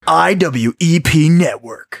IWEP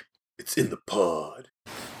Network. It's in the pod.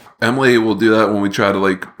 Emily will do that when we try to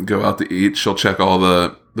like go out to eat. She'll check all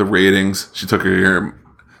the ratings.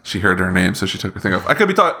 She heard her name, so she took her thing off. I could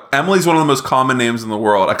be talking. Emily's one of the most common names in the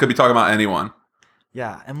world. I could be talking about anyone.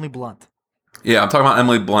 Yeah, Emily Blunt. Yeah, I'm talking about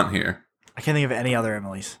Emily Blunt here. I can't think of any other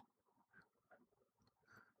Emilys.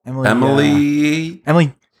 Emily.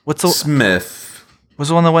 Emily. What's the Smith? Was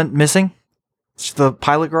the one that went missing? It's the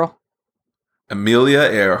pilot girl. Amelia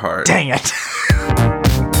Earhart. Dang it.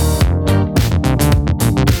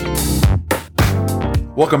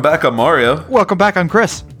 Welcome back, I'm Mario. Welcome back, I'm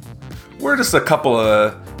Chris. We're just a couple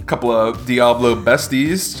of Diablo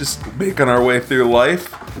besties, just making our way through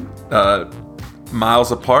life,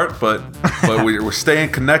 miles apart, but we're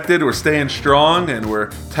staying connected, we're staying strong, and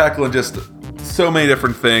we're tackling just so many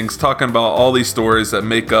different things, talking about all these stories that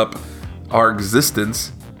make up our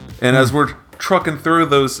existence. And as we're trucking through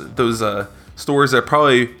those stories that are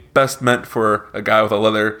probably best meant for a guy with a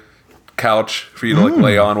leather couch for you to like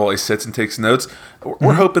lay on while he sits and takes notes,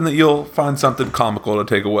 we're hoping that you'll find something comical to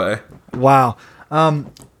take away. Wow.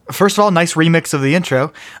 First of all, nice remix of the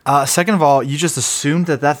intro. Second of all, you just assumed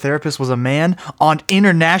that therapist was a man on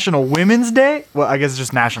International Women's Day? Well, I guess it's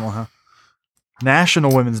just national, huh?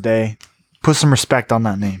 National Women's Day. Put some respect on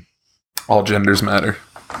that name. All genders matter.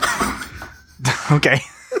 Okay.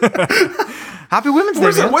 Happy Women's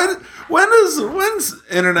Day, man. When's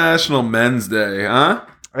International Men's Day, huh?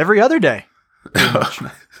 Every other day. I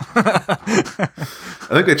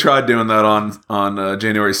think they tried doing that on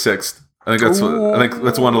January 6th. I think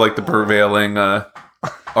that's one of like the prevailing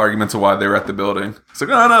arguments of why they were at the building. It's like,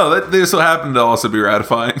 oh no, they just so happened to also be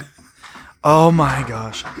ratifying. Oh my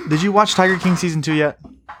gosh. Did you watch Tiger King season 2 yet?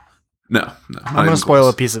 No. I'm going to spoil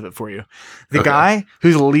a piece of it for you. The guy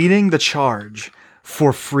who's leading the charge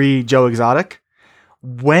for Free Joe Exotic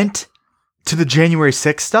went to the January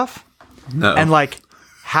 6th stuff and like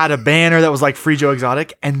had a banner that was like Free Joe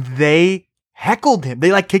Exotic, and they heckled him.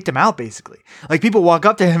 They like kicked him out basically. Like people walk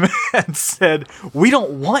up to him and said, "We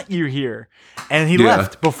don't want you here," and he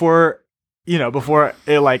left before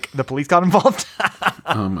it, like the police got involved.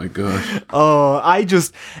 Oh my gosh.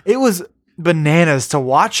 It was bananas to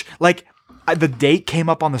watch. Like the date came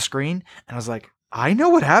up on the screen, and I was like, I know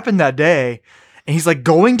what happened that day. And he's like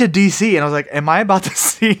going to DC, and I was like, am I about to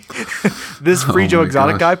see this Free Joe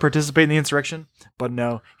Exotic guy participate in the insurrection? But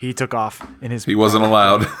no, he took off in his. He wasn't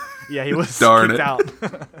allowed. Yeah, he was Darn kicked it. out.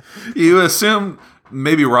 You assume,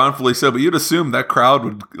 maybe wrongfully so, but you'd assume that crowd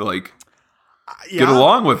would like get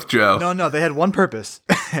along with Joe. No, they had one purpose.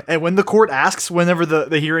 And when the court asks, whenever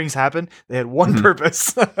the hearings happen, they had one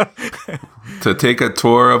purpose. To take a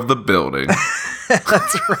tour of the building.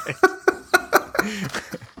 That's right.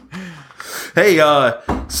 Hey,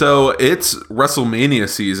 so it's WrestleMania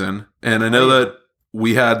season, and I know that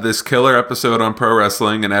we had this killer episode on pro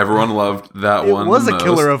wrestling, and everyone loved that one. It was a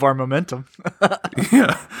killer of our momentum.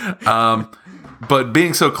 Yeah. But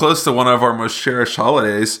being so close to one of our most cherished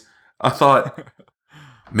holidays, I thought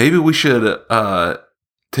maybe we should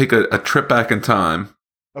take a trip back in time.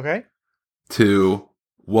 Okay. To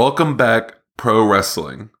welcome back pro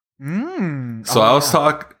wrestling. So I was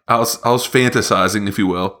fantasizing, if you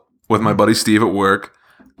will, with my buddy Steve at work,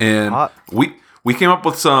 and we came up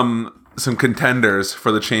with some contenders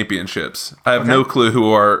for the championships. I have no clue who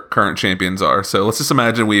our current champions are, so let's just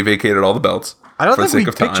imagine we vacated all the belts. I don't think we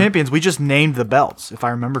picked champions. We just named the belts, if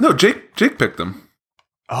I remember. No, Jake picked them.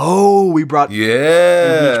 Oh, we each brought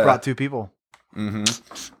 2 people. Mm-hmm.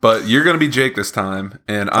 But you're going to be Jake this time,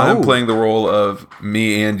 and I'm playing the role of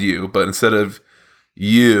me and you, but instead of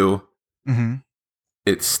you,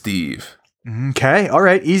 it's Steve. Okay, all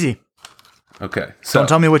right, easy. Okay, so don't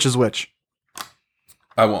tell me which is which.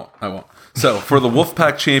 I won't. So for the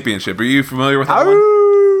Wolfpack Championship, are you familiar with that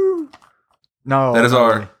one? No,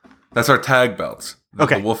 that's our tag belts. The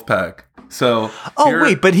Wolfpack. So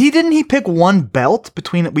wait, but didn't he pick one belt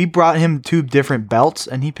between? We brought him 2 different belts,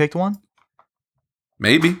 and he picked one.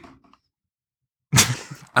 Maybe.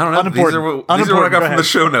 I don't know. These are what I got from the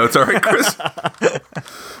show notes. All right, Chris.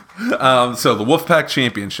 So the Wolfpack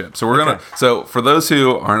Championship. So So for those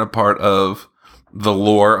who aren't a part of the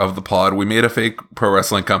lore of the pod, we made a fake pro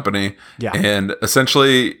wrestling company. Yeah. And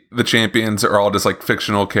essentially the champions are all just like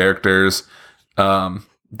fictional characters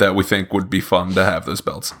that we think would be fun to have those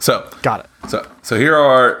belts. So got it. So here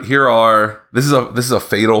are this is a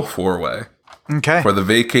fatal 4-way. Okay. For the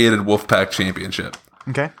vacated Wolfpack Championship.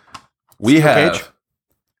 Okay. We have Cage?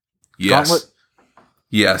 Yes. Gauntlet?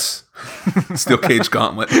 Yes. Steel cage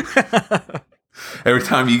gauntlet. Every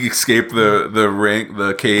time you escape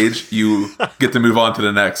the cage, you get to move on to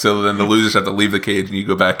the next. So then the losers have to leave the cage and you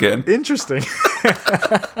go back in. Interesting.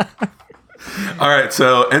 All right,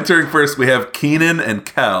 so entering first, we have Keenan and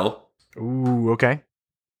Kel. Ooh, okay.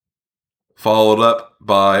 Followed up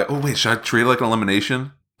by, should I treat it like an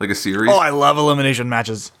elimination? Like a series? Oh, I love elimination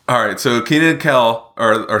matches. All right, so Keenan and Kel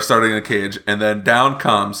are starting a cage, and then down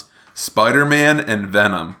comes Spider-Man and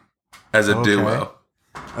Venom as a duo.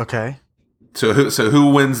 Okay. So who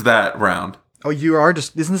wins that round? Oh, you are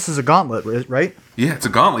just isn't this a gauntlet, right? Yeah, it's a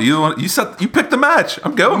gauntlet. You picked the match.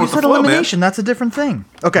 I'm going with the flow, elimination. man. That's a different thing.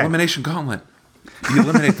 Okay. Elimination gauntlet. You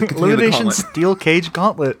eliminate the elimination gauntlet. steel cage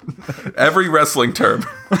gauntlet. Every wrestling term.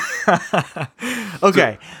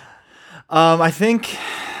 Okay. I think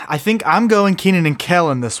I'm going Keenan and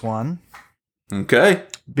Kel in this one. Okay.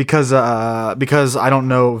 Because I don't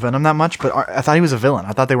know Venom that much, but I thought he was a villain.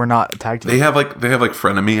 I thought they were not a tag team. They have like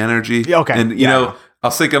frenemy energy. Yeah, okay. And you know, I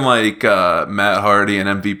was thinking like Matt Hardy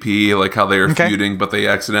and MVP, like how they were feuding, but they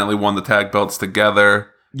accidentally won the tag belts together.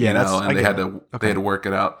 Yeah, and they had to work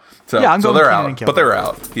it out. So I'm going they're Keenan out, and Kel. but they're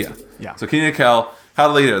out. Yeah. So Keenan and Kel, how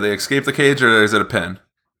do they do? They escape the cage, or is it a pin?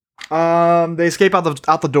 They escape out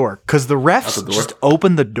the door because the refs just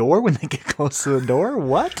open the door when they get close to the door.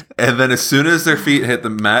 What? And then as soon as their feet hit the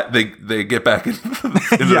mat, they get back into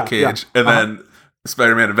the cage, and then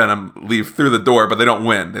Spider-Man and Venom leave through the door, but they don't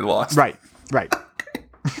win. They lost. Right.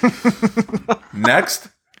 Next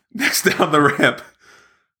down the ramp,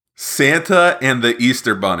 Santa and the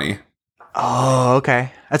Easter Bunny. Oh,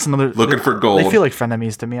 okay. That's another looking for gold. They feel like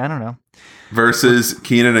frenemies to me. I don't know. Versus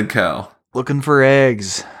Keenan and Kel. Looking for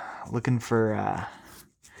eggs. Looking for.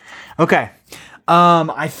 Okay.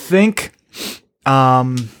 I think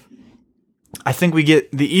we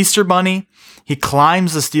get the Easter Bunny. He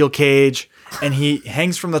climbs the steel cage and he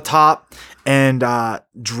hangs from the top and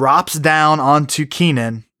drops down onto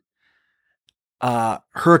Keenan.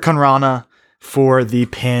 Hurricane Rana for the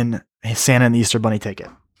pin. Santa and the Easter Bunny take it.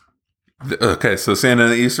 Okay, so Santa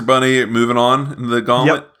and the Easter Bunny moving on in the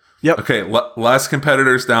gauntlet. Yep. Okay, last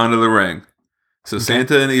competitors down to the ring. So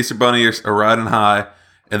Santa and the Easter Bunny are riding high,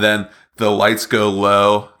 and then the lights go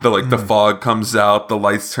low. The fog comes out. The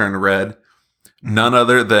lights turn red. None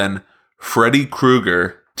other than Freddy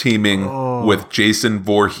Krueger teaming with Jason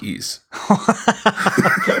Voorhees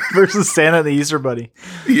versus Santa and the Easter Bunny.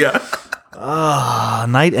 Yeah.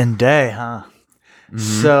 Night and day, huh? Mm-hmm.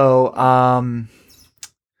 So,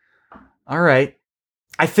 all right.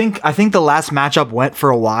 I think the last matchup went for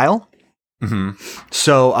a while. Mm-hmm.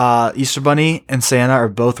 So Easter Bunny and Santa are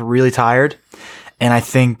both really tired, and I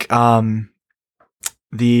think the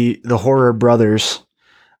horror brothers,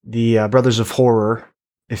 the brothers of horror,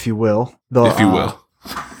 if you will, the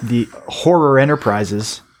Horror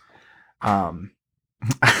Enterprises.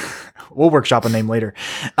 We'll workshop a name later.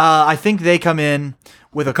 I think they come in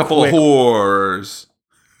with a couple of whores.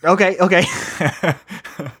 Okay.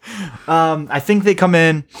 I think they come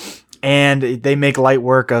in and they make light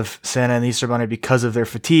work of Santa and the Easter Bunny because of their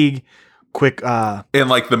fatigue. Quick, and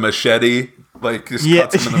like the machete, like just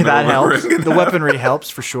cuts them in the middle that of helps. The ring. The weaponry helps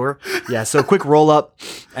for sure. Yeah, so quick roll up,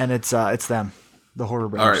 and it's them, the Horror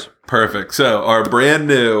Brothers. All right, perfect. So our brand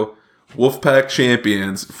new Wolfpack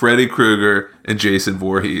champions, Freddy Krueger and Jason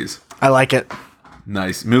Voorhees. I like it.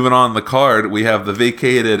 Nice. Moving on the card, we have the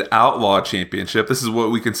vacated Outlaw Championship. This is what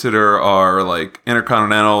we consider our like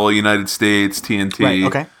Intercontinental United States TNT. Right,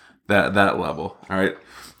 okay. That level. All right.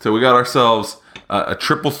 So we got ourselves a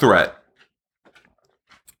triple threat.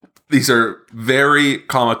 These are very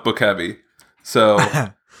comic book heavy. So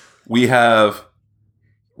we have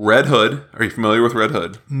Red Hood. Are you familiar with Red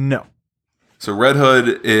Hood? No. So Red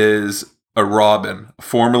Hood is a Robin,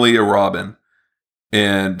 formerly a Robin.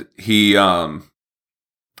 And he, I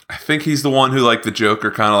think he's the one who, like, the Joker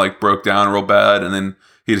kind of, like, broke down real bad. And then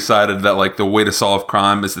he decided that, like, the way to solve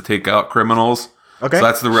crime is to take out criminals. Okay. So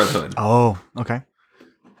that's the Red Hood. Oh, okay.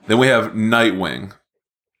 Then we have Nightwing.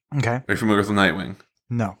 Okay. Are you familiar with Nightwing?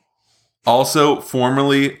 No. Also,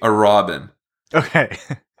 formerly a Robin. Okay.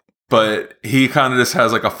 But he kind of just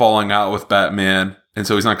has, like, a falling out with Batman. And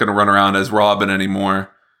so he's not going to run around as Robin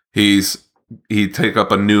anymore. He take up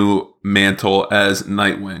a new mantle as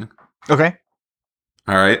Nightwing. Okay.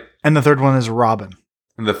 All right. And the third one is Robin.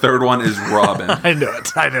 And the third one is Robin. I knew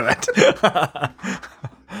it.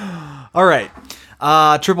 All right.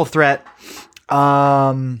 Triple threat.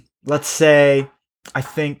 Let's say I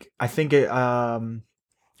think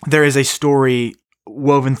there is a story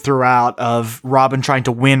woven throughout of Robin trying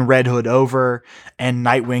to win Red Hood over and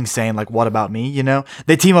Nightwing saying like, what about me? You know,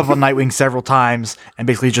 they team up on Nightwing several times and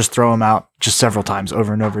basically just throw him out just several times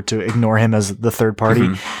over and over to ignore him as the third party.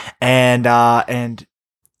 And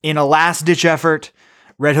in a last ditch effort,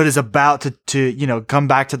 Red Hood is about to come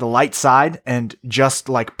back to the light side and just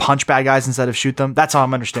like punch bad guys instead of shoot them. That's how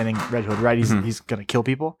I'm understanding Red Hood, right? He's going to kill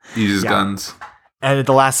people. Uses guns. And at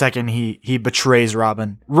the last second, he betrays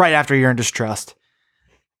Robin right after he earned his trust.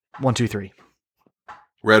 1, 2, 3.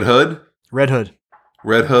 Red Hood? Red Hood.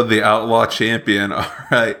 Red Hood, the outlaw champion. All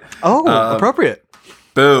right. Oh, appropriate.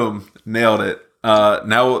 Boom. Nailed it.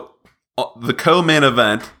 Now, the co-main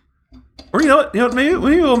event. Or you know what? Maybe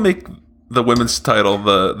we'll make the women's title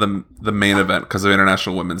the main event because of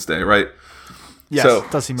International Women's Day, right? Yes,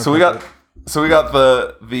 does seem appropriate. So we got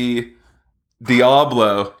the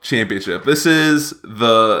Diablo Championship. This is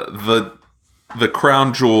the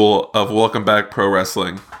crown jewel of Welcome Back Pro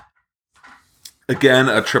Wrestling. Again,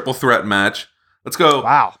 a triple threat match. Let's go.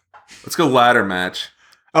 Wow. Let's go ladder match.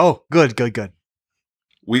 Oh, good.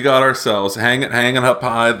 We got ourselves hanging up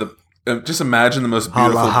high. Just imagine the most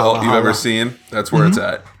beautiful belt you've ever seen. That's where it's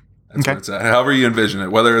at. That's where it's at. However you envision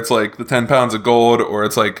it, whether it's like the 10 pounds of gold or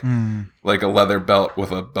it's like a leather belt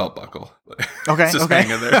with a belt buckle. Okay. It's just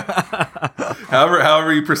hanging there.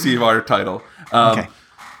 however you perceive our title.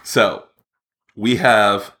 So we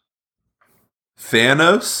have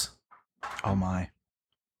Thanos. Oh my.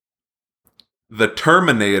 The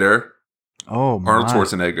Terminator. Oh my. Arnold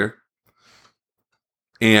Schwarzenegger.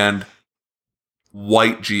 And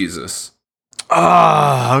White Jesus.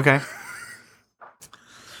 Oh, okay.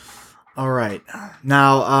 All right.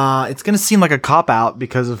 Now, it's going to seem like a cop-out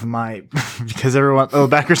because the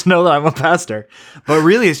backers know that I'm a pastor. But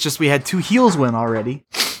really, it's just we had 2 heels win already.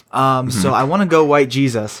 So I want to go White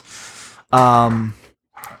Jesus.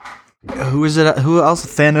 Who is it? Who else?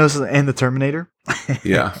 Thanos and the Terminator?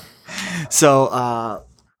 Yeah. So,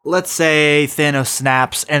 let's say Thanos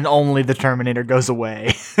snaps and only the Terminator goes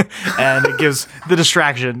away. And it gives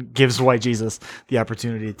White Jesus the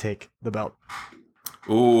opportunity to take the belt.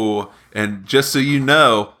 Ooh, and just so you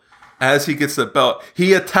know, as he gets the belt,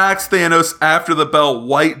 he attacks Thanos after the belt.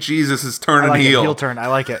 White Jesus is turning heel. Heel turn. I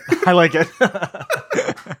like it.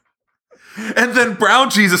 And then Brown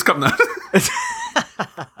Jesus comes out. It's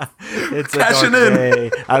cashing in. Day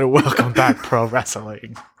and Welcome Back Pro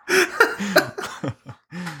Wrestling.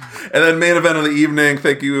 And then main event of the evening.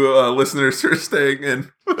 Thank you, listeners, for staying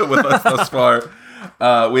in with us thus far.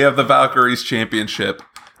 We have the Valkyries Championship,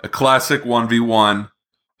 a classic 1v1.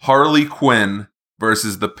 Harley Quinn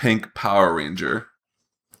versus the Pink Power Ranger.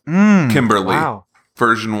 Kimberly,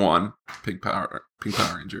 version 1, Pink Power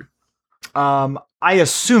Ranger. I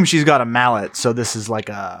assume she's got a mallet, so this is like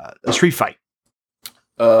a street fight.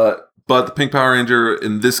 But the Pink Power Ranger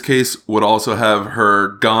in this case would also have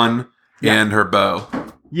her gun and her bow.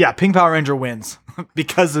 Yeah, Pink Power Ranger wins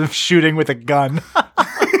because of shooting with a gun.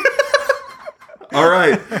 All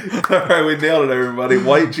right, we nailed it, everybody.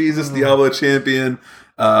 White Jesus, Diablo champion.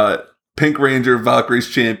 Pink Ranger, Valkyries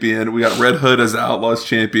champion. We got Red Hood as the Outlaws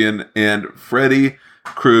champion, and Freddy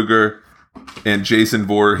Krueger and Jason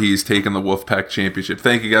Voorhees taking the Wolfpack championship.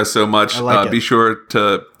 Thank you guys so much. Be sure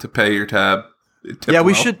to pay your tab.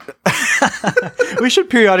 We should we should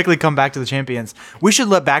periodically come back to the champions. We should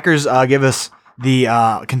let backers give us the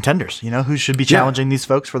contenders. You know, who should be challenging these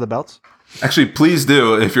folks for the belts. Actually, please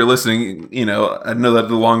do. If you're listening, I know that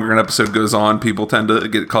the longer an episode goes on, people tend to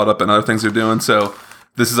get caught up in other things they're doing. So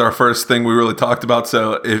this is our first thing we really talked about.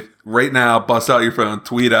 So if right now, bust out your phone,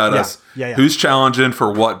 tweet at us. Who's challenging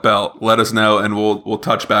for what belt? Let us know, and we'll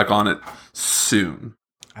touch back on it soon.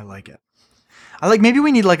 I like it. Maybe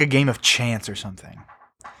we need like a game of chance or something.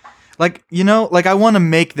 I want to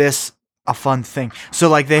make this a fun thing. So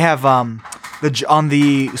like they have on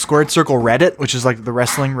the Squared Circle Reddit, which is like the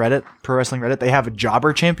wrestling Reddit, pro wrestling Reddit, they have a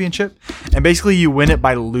jobber championship, and basically you win it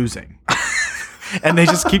by losing. And they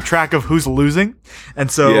just keep track of who's losing.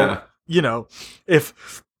 And so,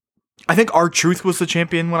 if I think R-Truth was the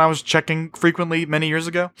champion when I was checking frequently many years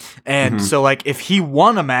ago. And so like if he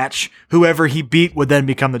won a match, whoever he beat would then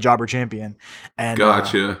become the jobber champion. And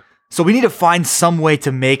gotcha. So we need to find some way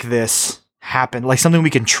to make this happen, like something we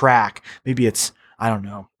can track. Maybe it's, I don't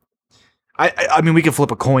know. I mean, we can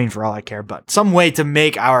flip a coin for all I care, but some way to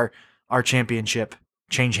make our championship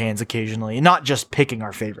change hands occasionally and not just picking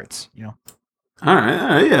our favorites, All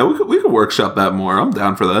right. Yeah, we could workshop that more. I'm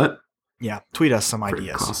down for that. Yeah, tweet us some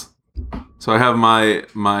ideas. Close. So I have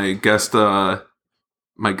my guest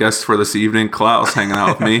for this evening, Klaus, hanging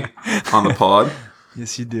out with me on the pod.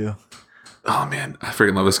 Yes, you do. Oh man, I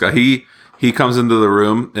freaking love this guy. He he comes into the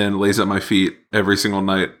room and lays at my feet every single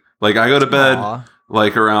night. Like I go to bed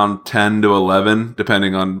like around 10 to 11,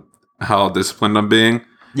 depending on how disciplined I'm being.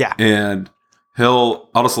 Yeah. And I'll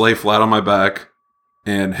just lay flat on my back,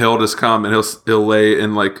 and he'll just come and he'll lay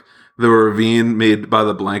in like the ravine made by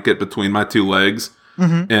the blanket between my two legs.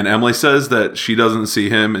 Mm-hmm. And Emily says that she doesn't see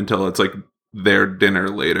him until it's like their dinner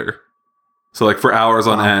later. So like for hours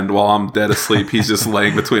on end while I'm dead asleep, he's just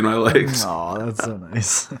laying between my legs. Oh, that's so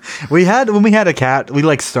nice. When we had a cat, we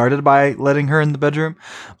like started by letting her in the bedroom,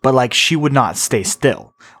 but like she would not stay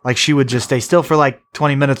still. Like she would just stay still for like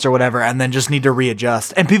 20 minutes or whatever, and then just need to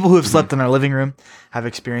readjust. And people who have slept in our living room have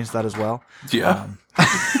experienced that as well. Yeah.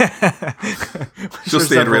 She'll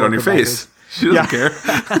stand right on your face. She doesn't care.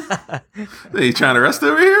 Hey, you trying to rest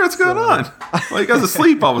over here? What's going on? Well, you guys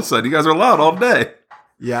asleep all of a sudden. You guys are loud all day.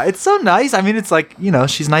 Yeah, it's so nice. I mean, it's like,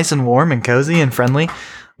 she's nice and warm and cozy and friendly.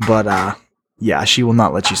 But, yeah, she will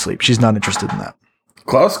not let you sleep. She's not interested in that.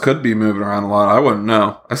 Klaus could be moving around a lot. I wouldn't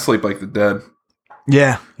know. I sleep like the dead.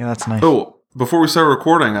 Yeah, that's nice. Oh, before we start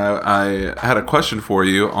recording, I had a question for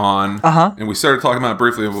you on... And we started talking about it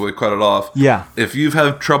briefly, but we cut it off. Yeah. If you've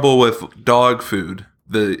had trouble with dog food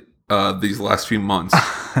these last few months...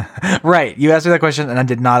 Right. You asked me that question, and I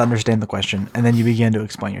did not understand the question. And then you began to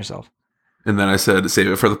explain yourself. And then I said, save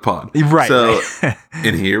it for the pod. Right. So,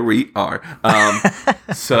 and here we are.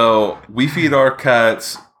 So we feed our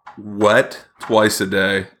cats wet twice a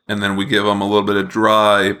day, and then we give them a little bit of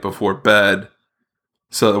dry before bed,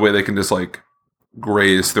 so that way they can just like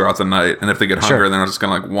graze throughout the night. And if they get hungry, they're not just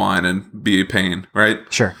gonna like whine and be a pain, right?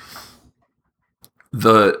 Sure.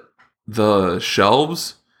 The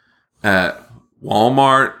shelves at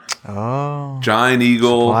Walmart, Giant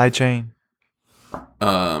Eagle, supply chain,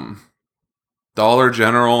 Dollar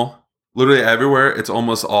General, literally everywhere, it's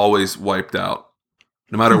almost always wiped out,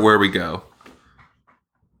 no matter where we go.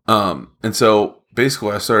 And so basically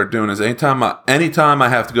what I started doing is anytime I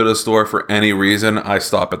have to go to the store for any reason, I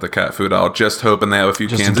stop at the cat food aisle, just hoping they have a few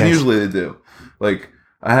cans, and usually they do. Like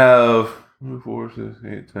I have 4, 6,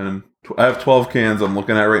 8, 10. I have 12 cans I'm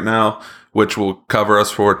looking at right now, which will cover us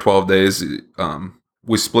for 12 days.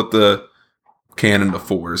 We split the can into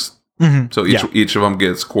 4s, so each of them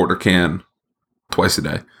gets quarter can. Twice a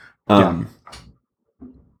day.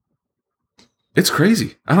 It's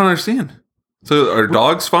crazy. I don't understand. So are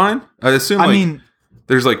dogs fine? I assume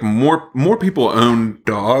there's like more people own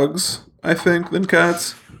dogs, I think, than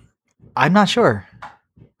cats. I'm not sure.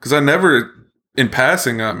 Because I never, in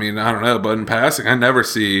passing, I don't know, but in passing, I never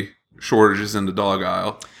see shortages in the dog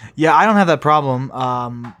aisle. Yeah, I don't have that problem.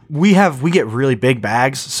 We get really big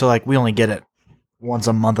bags, so like we only get it once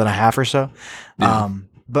a month and a half or so. Yeah.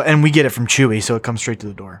 And we get it from Chewy, so it comes straight to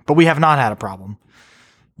the door. But we have not had a problem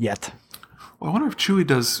yet. Well, I wonder if Chewy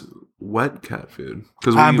does wet cat food.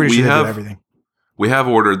 Because I'm pretty sure they do everything. We have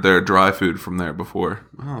ordered their dry food from there before.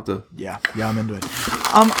 Yeah, I'm into it.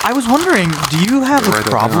 I was wondering, do you have a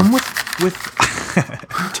problem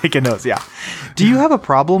with taking notes? Yeah. Do you have a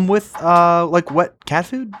problem with like wet cat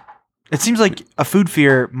food? It seems like a food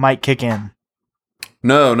fear might kick in.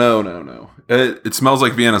 No. It smells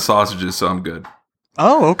like Vienna sausages, so I'm good.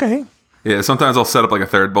 Oh, okay. Yeah, sometimes I'll set up like a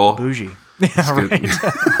third bowl. Bougie. Yeah, right.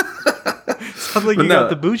 Sounds like you got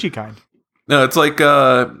the bougie kind. No, it's like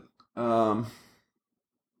don't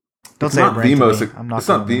say not the most. It's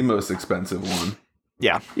not the most expensive one.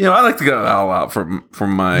 Yeah. I like to go all out for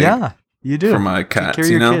my. Yeah, you do. For my cats, Take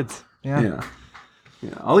care of your kids. Yeah.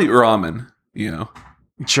 I'll eat ramen.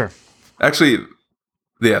 Sure. Actually,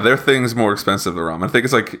 yeah, their thing's more expensive than ramen. I think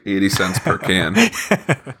it's like 80 cents per can.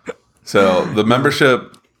 So the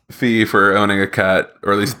membership fee for owning a cat,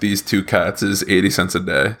 or at least these 2 cats, is 80 cents a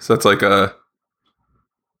day. So that's like what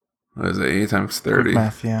is it, 8 times 30? Quick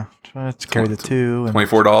math, yeah. Try to carry the 2.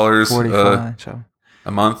 $24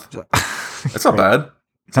 a month. That's not bad.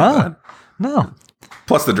 It's not bad. No.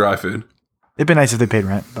 Plus the dry food. It'd be nice if they paid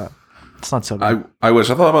rent, but it's not so bad. I wish.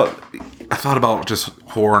 I thought about just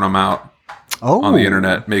whoring them out on the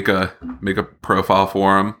internet. Make a profile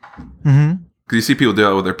for them. Mm-hmm. Because you see people do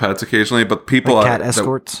it with their pets occasionally, but people like cat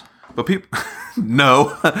escorts. But people,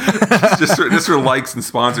 no, just for likes and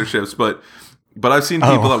sponsorships. But I've seen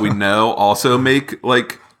people that we know also make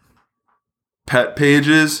like pet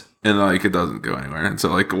pages, and like it doesn't go anywhere. And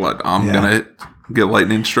so like, what? I'm gonna get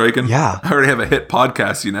lightning striking. Yeah, I already have a hit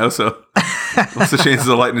podcast, so what's the chances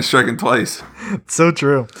of lightning striking twice? So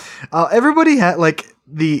true. Everybody had like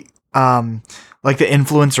the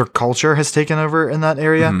influencer culture has taken over in that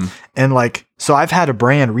area. Mm-hmm. And like, so I've had a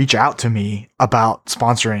brand reach out to me about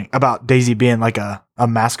Daisy being like a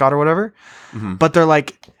mascot or whatever. Mm-hmm. But they're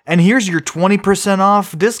like, and here's your 20%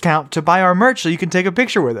 off discount to buy our merch so you can take a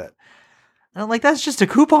picture with it. And I'm like, that's just a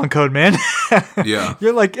coupon code, man. Yeah.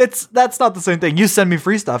 You're like, that's not the same thing. You send me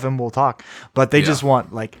free stuff and we'll talk. But they just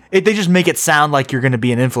want they just make it sound like you're going to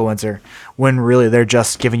be an influencer when really they're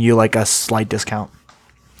just giving you like a slight discount.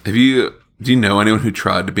 Do you know anyone who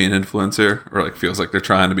tried to be an influencer or like feels like they're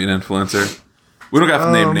trying to be an influencer? We don't have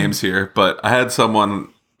to name names here, but I had someone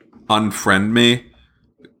unfriend me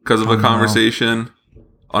because of a conversation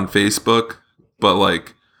on Facebook, but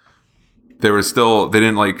like they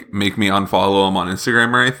didn't like make me unfollow them on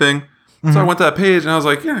Instagram or anything. So I went to that page and I was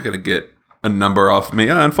like, you're not going to get a number off me.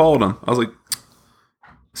 I unfollowed them. I was like,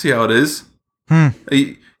 see how it is.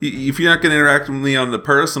 If you're not going to interact with me on the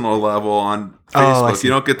personal level on Facebook, you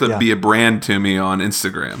don't get to be a brand to me on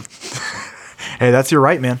Instagram. Hey, that's your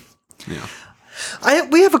right, man. Yeah.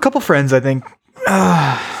 We have a couple friends, I think.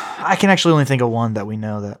 I can actually only think of one that we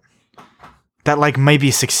know that like may be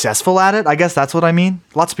successful at it. I guess that's what I mean.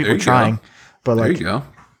 Lots of people trying, but like, there you go.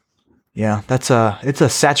 Yeah, it's a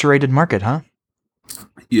saturated market, huh?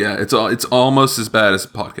 Yeah, it's almost as bad as a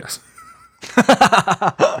podcast.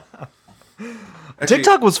 Actually,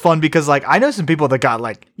 TikTok was fun because like I know some people that got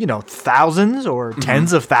like, thousands or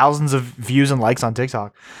tens of thousands of views and likes on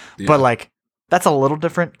TikTok. Yeah. But like that's a little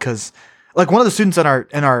different because like one of the students in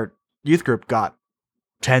our youth group got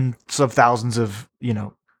tens of thousands of,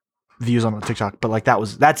 views on the TikTok, but like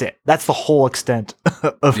that's it. That's the whole extent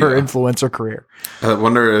of her influencer career. I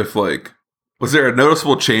wonder if like was there a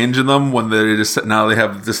noticeable change in them when they now they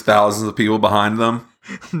have just thousands of people behind them?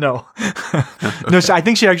 No. No, I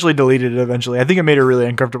think she actually deleted it eventually. I think it made her really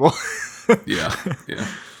uncomfortable. Yeah.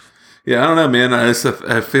 I don't know, man. I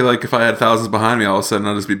feel like if I had thousands behind me, all of a sudden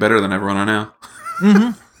I'd just be better than everyone I know.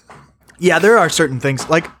 Yeah, there are certain things.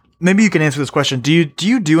 Like maybe you can answer this question. Do you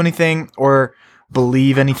do anything or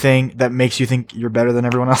believe anything that makes you think you're better than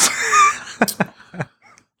everyone else?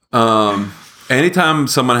 Anytime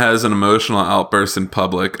someone has an emotional outburst in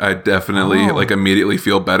public, I definitely like immediately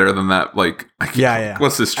feel better than that. Like,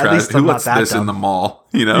 what's this trash? Who lets this in the mall?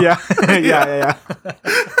 Yeah.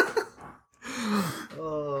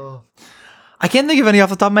 I can't think of any off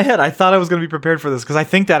the top of my head. I thought I was going to be prepared for this because I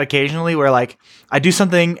think that occasionally where like I do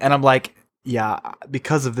something and I'm like, yeah,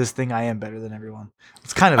 because of this thing, I am better than everyone.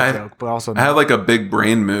 It's kind of a joke, but also I have like a big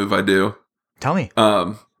brain move I do. Tell me.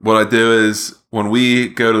 What I do is when we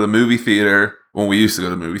go to the movie theater, when we used to go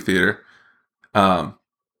to the movie theater,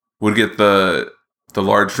 we'd get the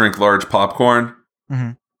large drink, large popcorn.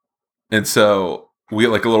 And so we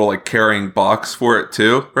get like a little like carrying box for it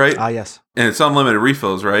too, right? Yes. And it's unlimited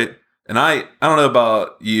refills, right? And I don't know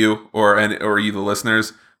about you or you, the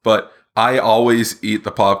listeners, but I always eat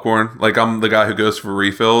the popcorn. Like I'm the guy who goes for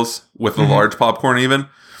refills with the large popcorn even.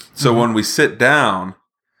 So when we sit down,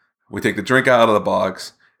 we take the drink out of the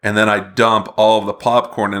box and then I dump all of the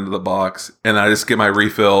popcorn into the box and I just get my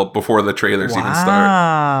refill before the trailers even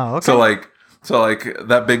start. Okay. So like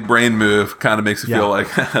that big brain move kind of makes me feel like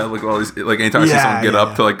look at all these, like anytime I see someone get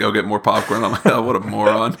up to like go get more popcorn, I'm like, oh, what a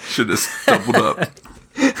moron. Should have just doubled up.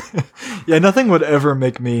 Yeah, nothing would ever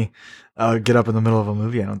make me get up in the middle of a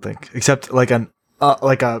movie, I don't think, except like a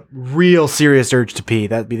real serious urge to pee.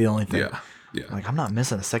 That'd be the only thing. Yeah. Like I'm not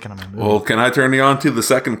missing a second of my movie. Well, can I turn you on to the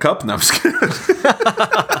second cup? No, I'm just kidding.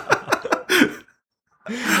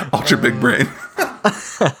 Ultra big brain.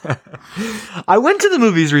 I went to the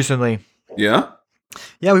movies recently. Yeah?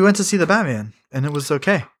 Yeah, we went to see The Batman, and it was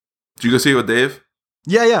okay. Did you go see it with Dave?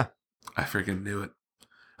 Yeah. I freaking knew it.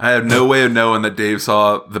 I have no way of knowing that Dave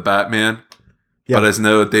saw The Batman. But I just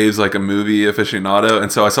know Dave's like a movie aficionado.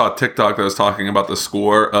 And so I saw a TikTok that was talking about the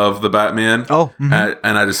score of The Batman. Oh. And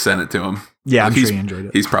I just sent it to him. Yeah, I'm sure he enjoyed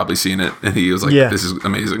it. He's probably seen it. And he was like, this is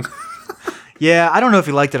amazing. Yeah, I don't know if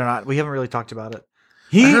he liked it or not. We haven't really talked about it.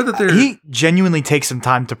 He genuinely takes some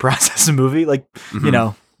time to process a movie. Like,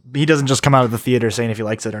 he doesn't just come out of the theater saying if he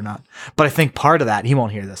likes it or not. But I think part of that, he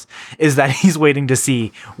won't hear this, is that he's waiting to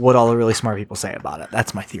see what all the really smart people say about it.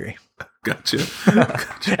 That's my theory. Gotcha.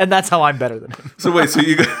 And that's how I'm better than him. So wait,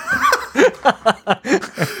 you guys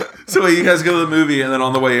go to the movie and then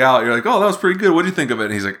on the way out, you're like, oh, that was pretty good. What do you think of it?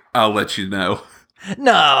 And he's like, I'll let you know.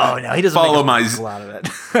 No, he doesn't follow my out of it.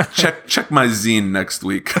 check my zine next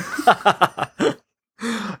week.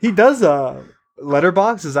 He does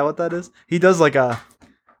Letterboxd. Is that what that is? He does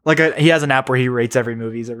he has an app where he rates every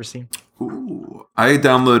movie he's ever seen. Ooh, I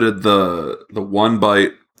downloaded the One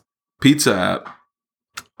Bite pizza app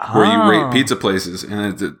where you rate pizza places,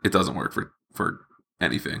 and it doesn't work for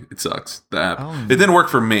anything. It sucks. The app. It didn't work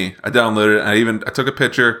for me. I downloaded it. I took a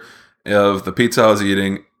picture of the pizza I was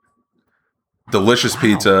eating. Delicious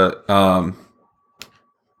pizza.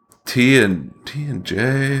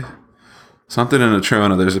 T&J. Something in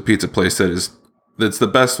Natrona. There's a pizza place that's the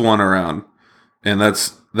best one around. And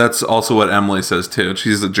that's also what Emily says too.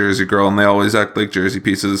 She's a Jersey girl, and they always act like Jersey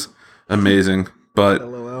pieces. Amazing, but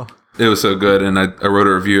LOL. It was so good. And I wrote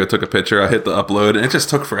a review. I took a picture. I hit the upload, and it just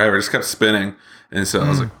took forever. It just kept spinning. And so I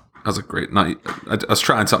was like, great. I was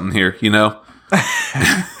trying something here, you know.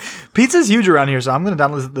 Pizza's huge around here, so I'm going to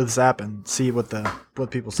download this app and see what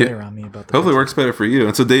people say around me about the Hopefully, it works better for you.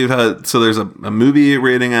 And so Dave there's a movie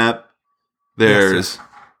rating app. There's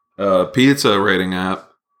a pizza rating app.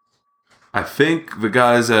 I think the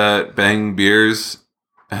guys at Bang Beers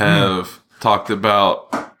have talked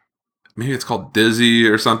about, maybe it's called Dizzy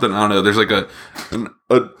or something. I don't know. There's like an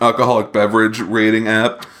alcoholic beverage rating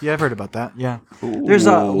app. Yeah, I've heard about that. Yeah. Ooh, there's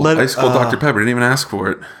Ice Cold Dr. Pepper. Didn't even ask for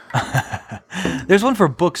it. There's one for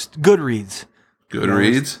books, Goodreads.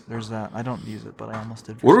 Goodreads? Yeah, there's that. I don't use it, but I almost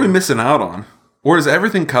did. What are we missing out on? Or is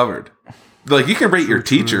everything covered? Like, you can rate your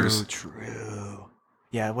teachers. True.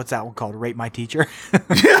 Yeah, what's that one called? Rate My Teacher?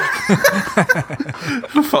 Yeah.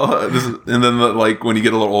 And then, like, when you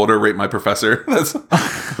get a little older, Rate My Professor. That's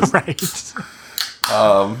right.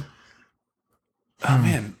 Oh,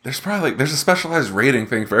 man. There's a specialized rating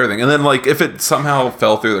thing for everything. And then, like, if it somehow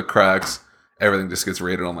fell through the cracks, everything just gets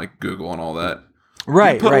rated on, like, Google and all that.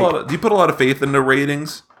 Right, do you put a lot of faith into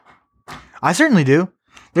ratings? I certainly do.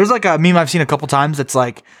 There's, like, a meme I've seen a couple times. It's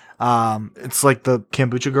like the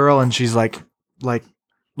kombucha girl, and she's like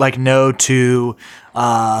no to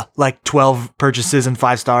like 12 purchases and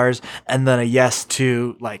 5 stars, and then a yes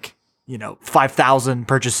to 5,000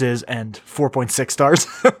 purchases and 4.6 stars.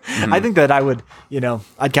 I think that I would,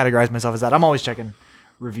 I'd categorize myself as that. I'm always checking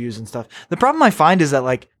reviews and stuff. The problem I find is that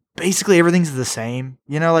like basically everything's the same.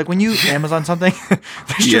 Like when you Amazon something,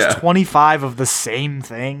 there's just 25 of the same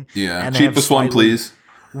thing. Yeah, and cheapest one, please.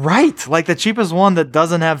 Right, like the cheapest one that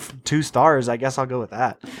doesn't have 2 stars. I guess I'll go with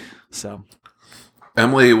that. So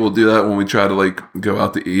Emily will do that when we try to like go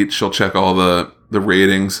out to eat. She'll check all the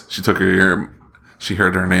ratings. She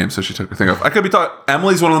heard her name, so she took her thing off. I could be talking.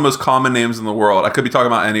 Emily's one of the most common names in the world. I could be talking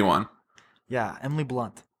about anyone. Yeah, Emily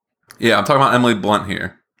Blunt. Yeah, I'm talking about Emily Blunt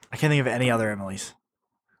here. I can't think of any other Emilys.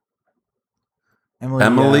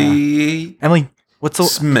 Emily. What's the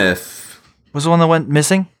Smith? Was the one that went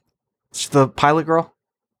missing? She's the pilot girl.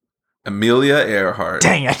 Amelia Earhart.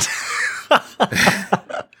 Dang it.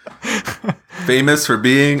 Famous for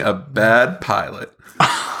being a bad pilot.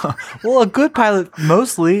 Well, a good pilot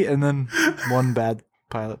mostly, and then one bad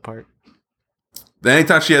pilot part.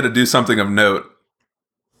 Anytime she had to do something of note.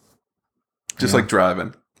 Just like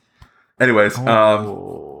driving. Anyways,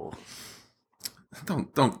 don't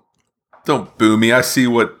boo me. I see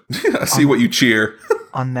what you cheer.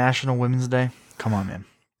 On National Women's Day? Come on, man.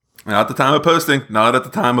 Not at the time of posting. Not at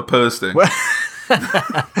the time of posting.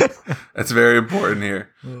 That's very important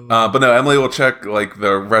here. But no, Emily will check like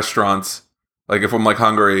the restaurants. Like if I'm like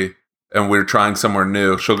hungry and we're trying somewhere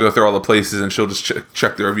new, she'll go through all the places and she'll just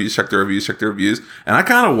check the reviews. And I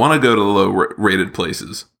kind of want to go to the low rated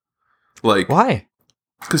places. Like why?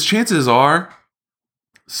 Because chances are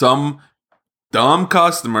some dumb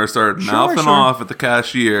customer started mouthing off at the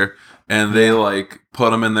cashier and they like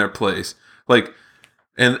put them in their place. Like,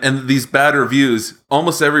 and these bad reviews,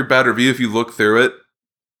 almost every bad review, if you look through it,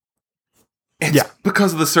 it's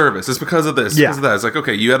because of the service. It's because of this. Because of that. It's like,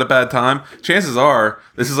 okay, you had a bad time. Chances are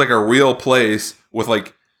this is like a real place with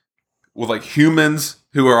humans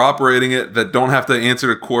who are operating it that don't have to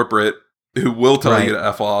answer to corporate, who will tell you to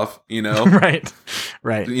F off, Right.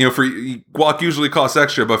 For guac usually costs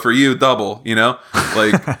extra, but for you, double,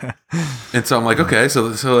 Like, and so I'm like, okay, so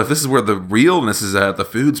if this is where the realness is at, the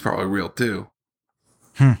food's probably real too.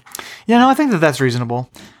 Yeah, no, I think that's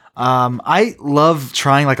reasonable. I love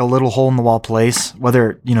trying like a little hole in the wall place,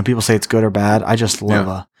 whether, people say it's good or bad. I just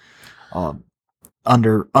love a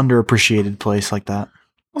underappreciated place like that.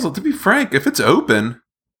 Also, to be frank, if it's open,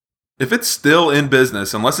 if it's still in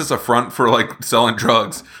business, unless it's a front for like selling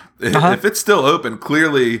drugs, if it's still open,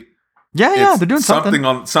 clearly, they're doing something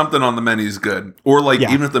on the menu is good. Or like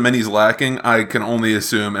even if the menu's lacking, I can only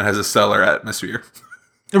assume it has a cellar atmosphere.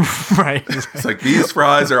 Right. It's like these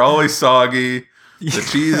fries are always soggy. The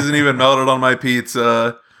cheese isn't even melted on my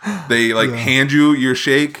pizza. They hand you your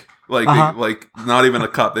shake, like not even a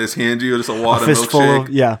cup. They just hand you just a water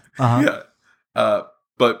milkshake.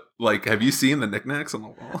 But like, have you seen the knickknacks on the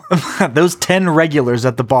wall? Those 10 regulars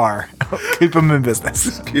at the bar. Keep them in business.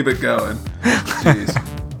 Just keep it going. Jeez.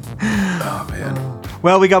 Oh man.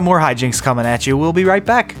 Well, we got more hijinks coming at you. We'll be right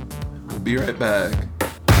back. We'll be right back.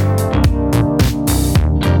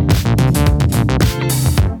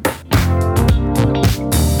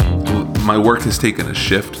 My work has taken a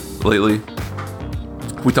shift lately.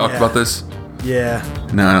 We talked about this. Yeah.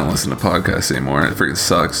 No, I don't listen to podcasts anymore. It freaking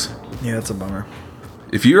sucks. Yeah, that's a bummer.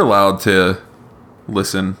 If you're allowed to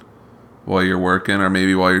listen while you're working or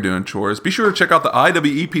maybe while you're doing chores, be sure to check out the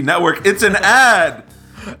IWEP Network. It's an ad!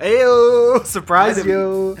 Ayo! Surprise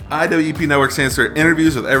you! IWEP Network stands for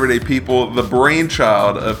Interviews with Everyday People, the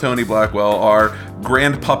brainchild of Tony Blackwell, our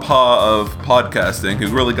grandpapa of podcasting, who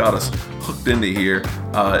really got us hooked into here.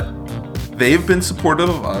 They've been supportive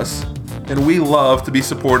of us, and we love to be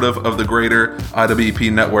supportive of the greater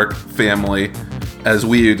IWEP Network family as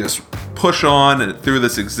we just push on and through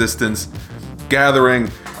this existence, gathering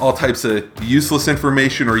all types of useless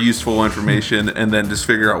information or useful information, and then just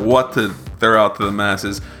figure out what to throw out to the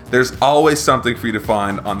masses. There's always something for you to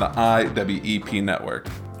find on the IWEP Network.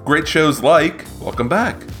 Great shows like Welcome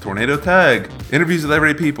Back, Tornado Tag, Interviews with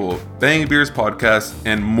Everyday People, Bang Beers Podcast,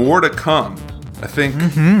 and more to come. I think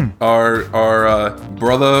our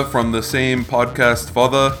brother from the same podcast,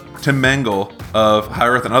 Father Tim Mangle of High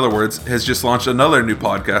Earth and Other Words, has just launched another new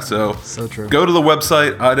podcast. So true. Go to the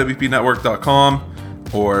website, iwpnetwork.com,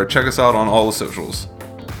 or check us out on all the socials.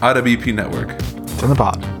 IWP Network. It's in the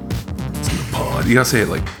pod. It's in the pod. You gotta say it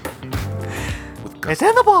like... It's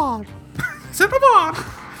in the pod. It's in the pod.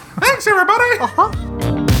 Thanks, everybody.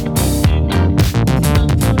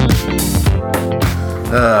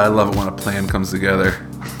 I love it when a plan comes together.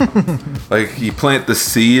 Like, you plant the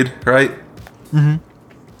seed, right? Mm-hmm.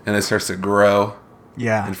 And it starts to grow.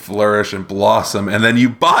 Yeah. And flourish and blossom. And then you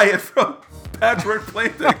buy it from Patchwork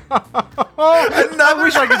Planting. I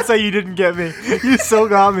wish I could say you didn't get me. You so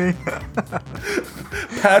got me.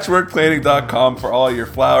 Patchworkplanting.com for all your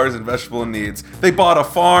flowers and vegetable needs. They bought a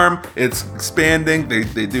farm. It's expanding.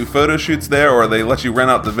 They do photo shoots there, or they let you rent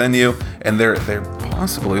out the venue. And they're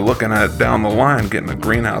possibly looking at down the line getting a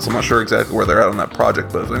greenhouse. I'm not sure exactly where they're at on that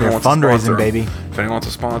project, but if anyone wants fundraising, to sponsor baby. If anyone wants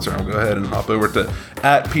to sponsor them, go ahead and hop over to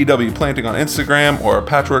 @PWPlanting on Instagram or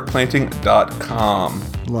patchworkplanting.com.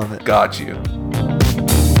 Love it. Got you.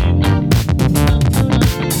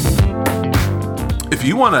 If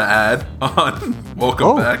you want to add on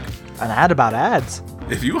Welcome Back. An ad about ads.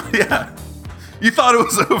 If you, you thought it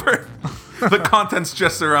was over. The content's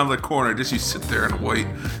just around the corner. Just you sit there and wait.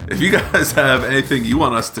 If you guys have anything you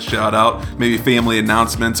want us to shout out, maybe family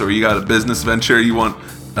announcements, or you got a business venture you want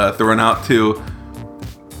thrown out to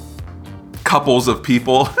couples of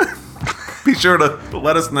people, be sure to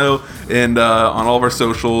let us know and on all of our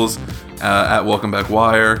socials at Welcome Back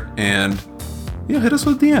Wire, and hit us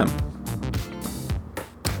with a DM.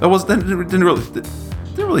 Didn't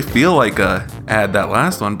really feel like a ad that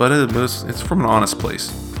last one, but it's from an honest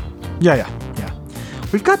place. Yeah.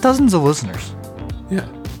 We've got dozens of listeners. Yeah.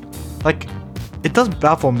 Like, it does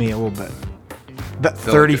baffle me a little bit that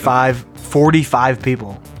 35, 45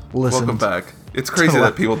 people listen. Welcome back. It's crazy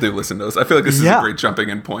that people do listen to us. I feel like this is a great jumping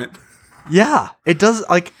in point. Yeah, it does.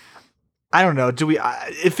 Like, I don't know.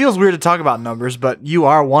 It feels weird to talk about numbers, but you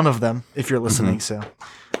are one of them if you're listening. So,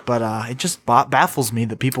 but it just baffles me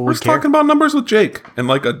that people would care. We're talking about numbers with Jake and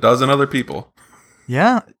like a dozen other people.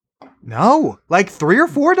 Yeah, no, like 3 or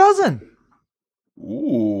 4 dozen.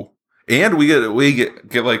 Ooh, and we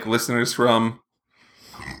get like listeners from.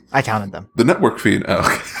 I counted them. The network feed. Oh,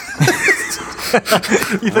 okay. You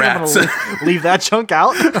think Rats. I'm gonna leave that chunk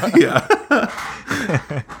out? Yeah.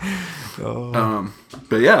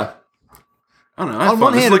 But yeah. I don't know. On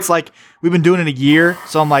one hand, it's like we've been doing it a year,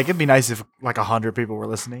 so I'm like, it'd be nice if like 100 people were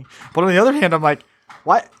listening. But on the other hand, I'm like,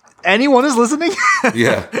 what? Anyone is listening?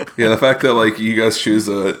 Yeah. The fact that like you guys choose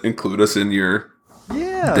to include us in your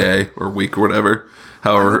day or week or whatever,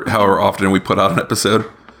 however often we put out an episode.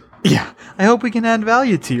 Yeah. I hope we can add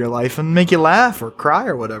value to your life and make you laugh or cry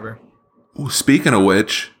or whatever. Ooh, speaking of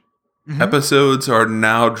which, episodes are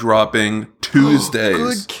now dropping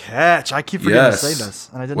Tuesdays. Good catch. I keep forgetting to say this.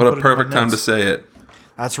 And I didn't what a perfect time to say it.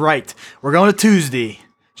 That's right. We're going to Tuesday,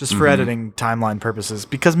 just for editing timeline purposes,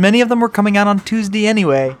 because many of them were coming out on Tuesday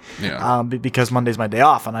anyway. Yeah. Because Monday's my day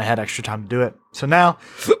off, and I had extra time to do it. So now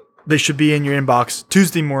they should be in your inbox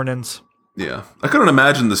Tuesday mornings. Yeah, I couldn't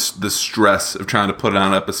imagine the stress of trying to put out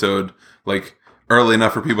an episode like early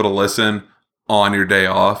enough for people to listen on your day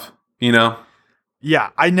off. You know? Yeah,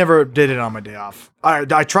 I never did it on my day off.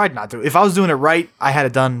 I tried not to. If I was doing it right, I had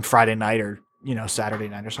it done Friday night or Saturday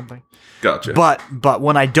night or something. Gotcha. But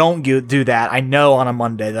when I don't do that, I know on a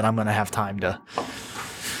Monday that I'm going to have time to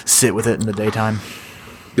sit with it in the daytime.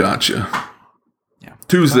 Gotcha. Yeah.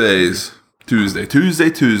 Tuesdays. Tuesday.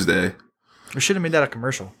 We should have made that a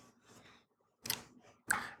commercial.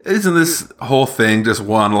 Isn't this whole thing just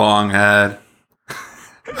one long ad?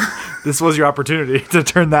 This was your opportunity to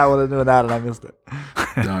turn that one into an ad, and I missed it.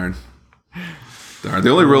 Darn. The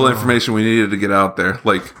only real information we needed to get out there,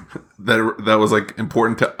 like that was like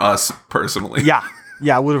important to us personally. Yeah.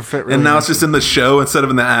 Yeah, it would have fit really And now it's nicely. just in the show instead of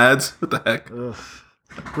in the ads. What the heck? Ugh.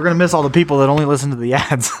 We're going to miss all the people that only listen to the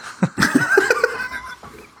ads.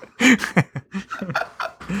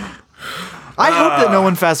 I hope that no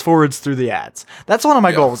one fast forwards through the ads. That's one of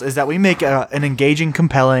my goals, is that we make an engaging,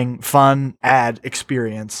 compelling, fun ad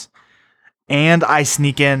experience. And I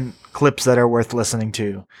sneak in clips that are worth listening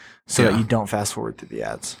to so that you don't fast forward through the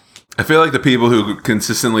ads. I feel like the people who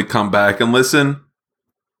consistently come back and listen,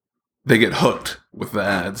 they get hooked with the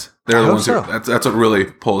ads. They're the ones who, that's what really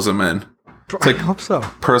pulls them in. It's like I hope so.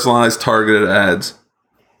 Personalized, targeted ads.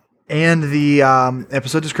 And the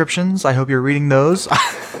episode descriptions, I hope you're reading those.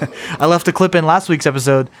 I left a clip in last week's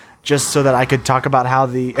episode just so that I could talk about how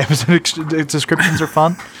the episode descriptions are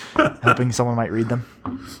fun, hoping someone might read them.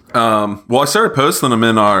 Well, I started posting them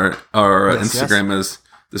in our Instagram as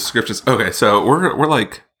descriptions. Okay, so we're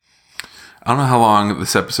like, I don't know how long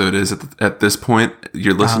this episode is at this point.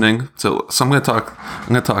 You're listening, so I'm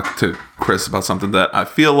gonna talk to Chris about something that I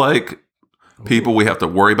feel like people we have to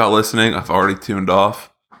worry about listening. I've already tuned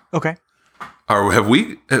off. Okay. Or have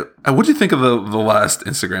we? What do you think of the last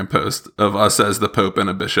Instagram post of us as the Pope and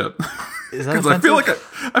a bishop? Is that Because I feel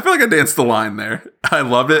like I danced the line there. I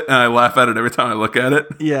loved it, and I laugh at it every time I look at it.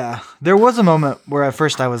 Yeah, there was a moment where at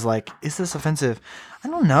first I was like, "Is this offensive?" I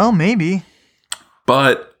don't know, maybe.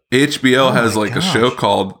 But HBO has like a show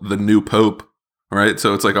called The New Pope, right?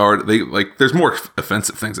 So it's like there's more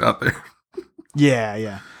offensive things out there.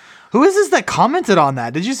 Yeah. Who is this that commented on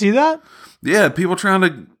that? Did you see that? Yeah, people trying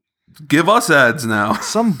to give us ads now.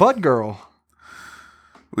 Some butt girl.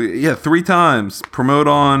 3 times. Promote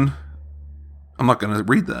on. I'm not going to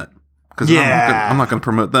read that because I'm not going to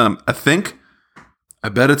promote them. I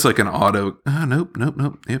bet it's like an auto. Nope.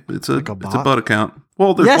 Yep, it's a butt account.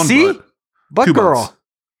 Well, there's one butt 2 girl. butts.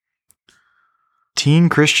 Teen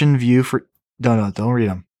Christian view for. No, don't read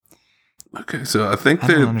them. Okay, so I think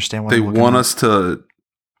don't understand why they I'm want us to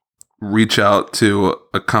reach out to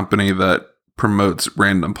a company that promotes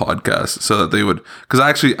random podcasts so that they would, because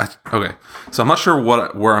okay, so I'm not sure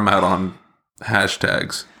where I'm at on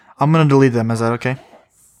hashtags. I'm gonna delete them. Is that okay?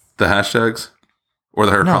 The hashtags or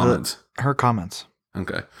her comments? Her comments.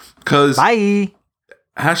 Okay, because bye.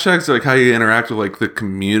 Hashtags are like how you interact with like the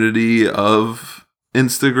community of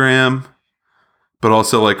Instagram, but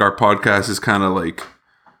also like our podcast is kind of like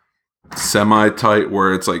semi-tight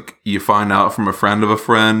where it's like you find out from a friend of a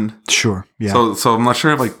friend. Sure. Yeah. So I'm not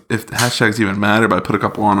sure if hashtags even matter, but I put a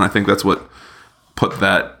couple on and I think that's what put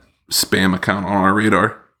that spam account on our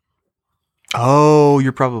radar. Oh,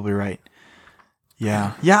 you're probably right.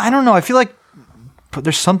 Yeah. Yeah, I don't know. I feel like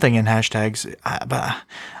there's something in hashtags, but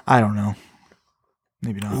I don't know.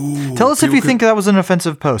 Maybe not. Ooh, tell us if you think that was an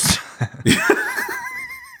offensive post.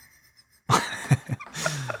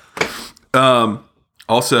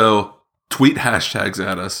 Also, tweet hashtags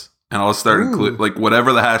at us, and I'll start include like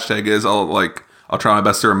whatever the hashtag is. I'll try my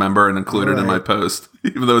best to remember and include it in my post,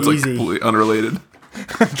 even though it's like completely unrelated.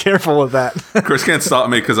 Careful with that. Chris can't stop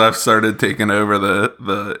me because I've started taking over the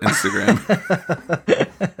Instagram.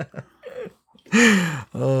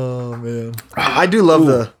 Oh man, I do love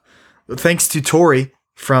the. Thanks to Tori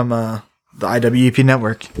from the IWEP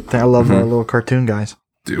network. I love our little cartoon guys.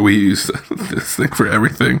 Dude, we use this thing for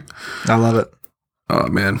everything. I love it. Oh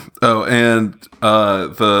man. Oh, and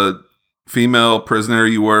the female prisoner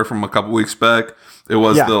you were from a couple weeks back. It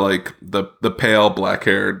was the pale black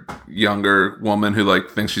haired younger woman who like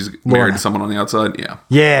thinks she's married to someone on the outside. Yeah.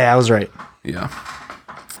 Yeah, I was right. Yeah.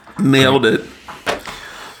 Nailed it.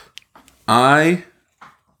 I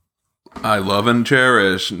love and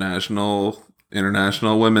cherish International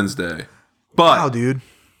Women's Day. But wow, dude.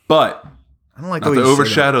 But I don't like not to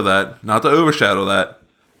overshadow that. Not to overshadow that.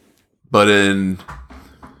 But in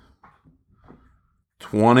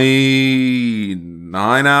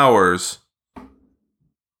 29 hours,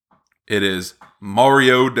 it is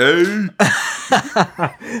Mario Day.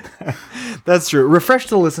 That's true. Refresh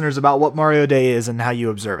the listeners about what Mario Day is and how you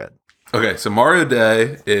observe it. Okay, so Mario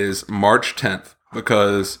Day is March 10th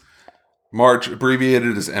because March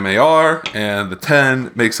abbreviated is MAR and the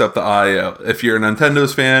 10 makes up the IO. If you're a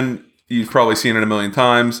Nintendo's fan, you've probably seen it a million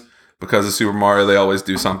times because of Super Mario. They always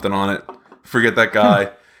do something on it. Forget that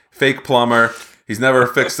guy. Fake plumber. He's never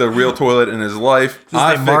fixed a real toilet in his life.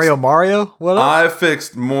 Mario? What up? I've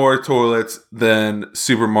fixed more toilets than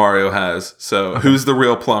Super Mario has. So who's the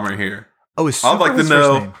real plumber here? Oh, is Super his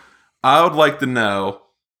first name? I would like to know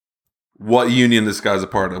what union this guy's a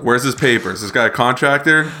part of. Where's his papers? Is this guy a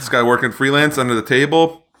contractor? This guy working freelance under the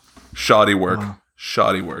table? Shoddy work.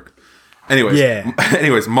 Shoddy work.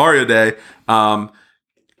 Anyways, Mario Day. I'm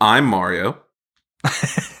Mario.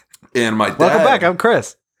 And my dad. Welcome back. I'm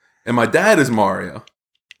Chris. And my dad is Mario.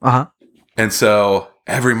 Uh-huh. And so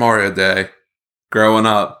every Mario Day growing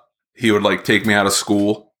up, he would like take me out of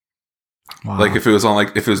school. Wow. Like if it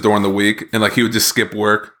was during the week, and like he would just skip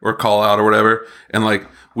work or call out or whatever. And like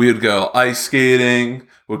we would go ice skating,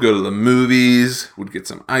 we'd go to the movies, we'd get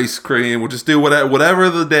some ice cream, we'd just do whatever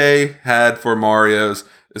the day had for Mario's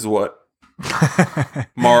is what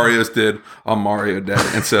Mario's did on Mario Day.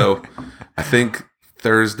 And so I think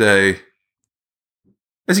Thursday,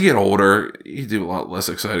 as you get older, you do a lot less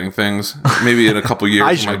exciting things. Maybe in a couple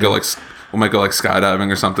years, we might go like skydiving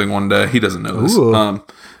or something one day. He doesn't know this.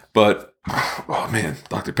 But oh man,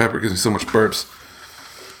 Dr. Pepper gives me so much burps.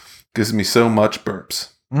 Gives me so much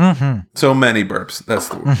burps. Mm-hmm. So many burps. That's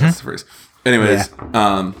the phrase. Anyways,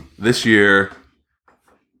 this year,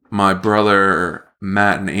 my brother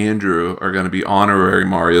Matt and Andrew are going to be honorary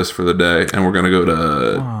Marios for the day, and we're going to go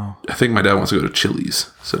to. Wow. I think my dad wants to go to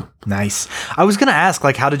Chili's. So nice. I was going to ask,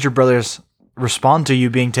 like, how did your brothers respond to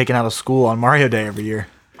you being taken out of school on Mario Day every year?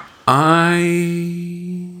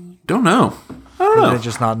 I don't know. They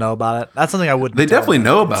just not know about it. That's something I wouldn't. They definitely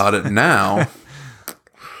know about it now.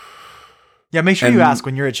 Yeah, make sure you ask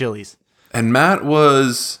when you're at Chili's. And Matt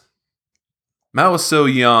was so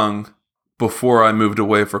young before I moved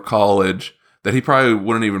away for college that he probably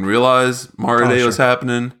wouldn't even realize Mario Day was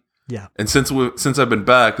happening. Yeah. And since I've been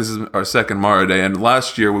back, this is our second Mario Day. And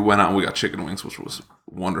last year we went out and we got chicken wings, which was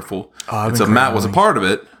wonderful. And so Matt was a part of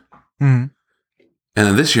it. Mm-hmm. And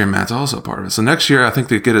then this year Matt's also a part of it. So next year, I think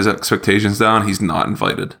to get his expectations down, he's not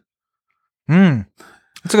invited. That's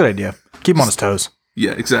a good idea. Keep him on his toes.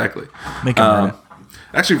 Yeah, exactly. Make him earn it.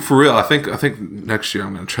 Actually, for real, I think next year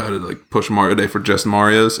I'm going to try to like push Mario Day for just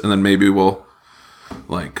Marios, and then maybe we'll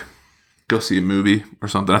like go see a movie or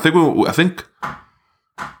something. I'm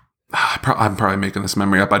probably making this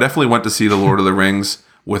memory up. I definitely went to see The Lord of the Rings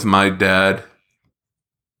with my dad,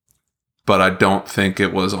 but I don't think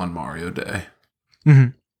it was on Mario Day.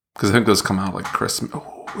 Because I think those come out like Christmas.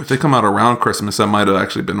 Oh, if they come out around Christmas, that might have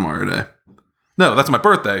actually been Mario Day. No, that's my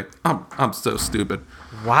birthday. I'm so stupid.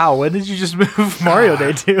 Wow, when did you just move Mario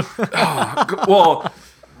Day to? Well,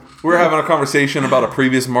 we were having a conversation about a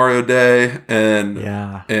previous Mario Day, and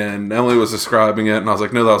Emily was describing it, and I was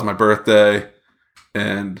like, no, that was my birthday.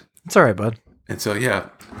 And it's all right, bud. And so, yeah.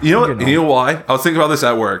 You know what? You know why? I was thinking about this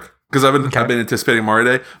at work, because I've been anticipating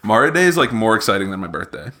Mario Day. Mario Day is like more exciting than my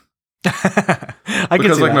birthday. I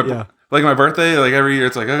can see that, Like my birthday, like every year,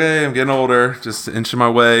 it's like, okay, I'm getting older, just inching my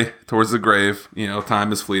way towards the grave. You know,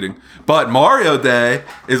 time is fleeting. But Mario Day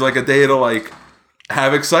is like a day to like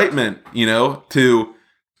have excitement, you know, to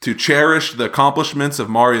cherish the accomplishments of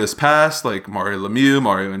Mario's past, like Mario Lemieux,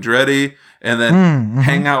 Mario Andretti, and then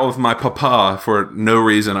hang out with my papa for no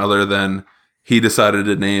reason other than he decided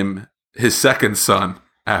to name his second son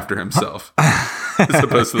after himself as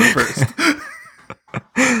opposed to the first.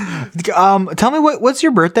 Tell me what's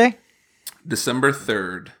your birthday? December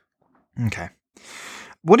 3rd. Okay.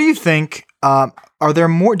 What do you think? Are there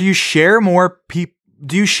more? Do you share more people?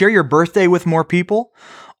 Do you share your birthday with more people,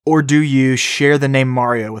 or do you share the name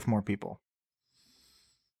Mario with more people?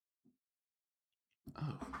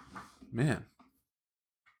 Oh man.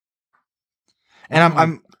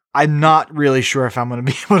 And I'm not really sure if I'm going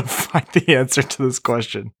to be able to find the answer to this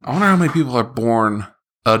question. I wonder how many people are born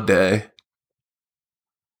a day.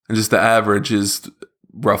 And just the average is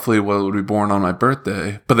roughly what would be born on my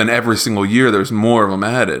birthday. But then every single year, there's more of them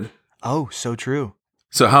added. Oh, so true.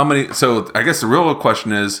 So how many? So I guess the real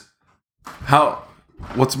question is,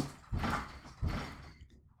 what's... What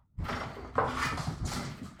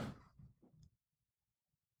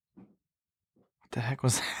the heck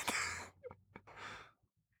was that?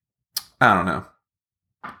 I don't know.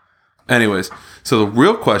 Anyways, so the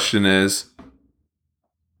real question is,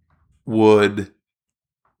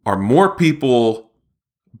 are more people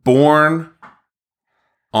born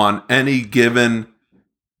on any given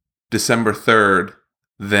December 3rd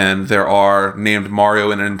than there are named Mario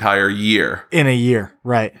in an entire year? In a year,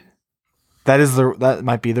 right. That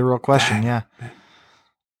might be the real question, yeah.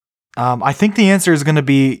 I think the answer is going to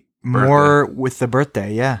be more with the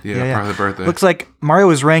birthday, yeah. Yeah, probably the birthday. Looks like Mario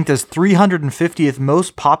is ranked as 350th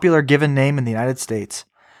most popular given name in the United States,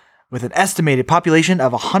 with an estimated population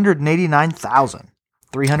of 189,307.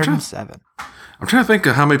 I'm trying to think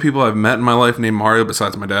of how many people I've met in my life named Mario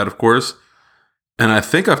besides my dad, of course. And I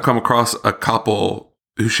think I've come across a couple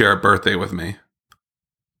who share a birthday with me.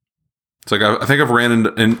 It's like I think I've ran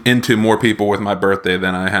into more people with my birthday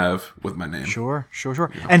than I have with my name. Sure. Yeah.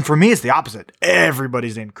 And for me, it's the opposite.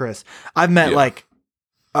 Everybody's named Chris. I've met like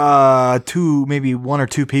maybe one or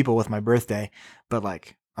two people with my birthday, but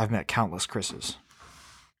like I've met countless Chris's.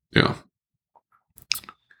 Yeah.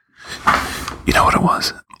 You know what it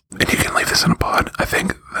was? and you can leave this in a pod. I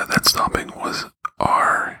think that stomping was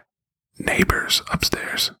our neighbors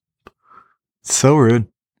upstairs. So rude.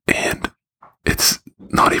 And it's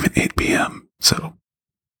not even 8 p.m. So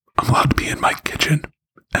I'm allowed to be in my kitchen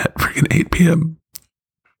at freaking 8 p.m.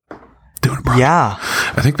 doing a project. Yeah.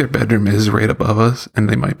 I think their bedroom is right above us, and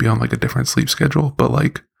they might be on like a different sleep schedule, but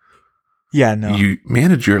like, yeah, no. You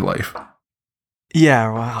manage your life.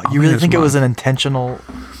 Yeah, wow. You really think it was an intentional?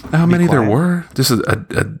 How many there were? Just a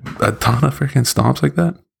ton of freaking stomps like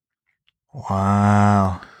that?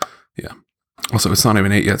 Wow. Yeah. Also, it's not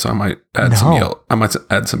even 8 yet, so I might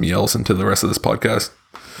add some yells into the rest of this podcast.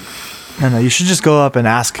 No, you should just go up and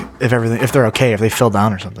ask if they're okay, if they fell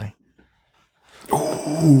down or something.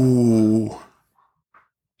 Ooh.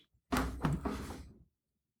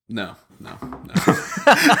 No. No.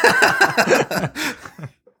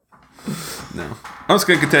 I'm just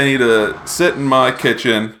going to continue to sit in my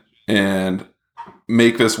kitchen and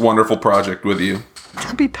make this wonderful project with you.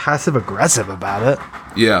 Don't be passive aggressive about it.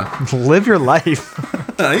 Yeah. Live your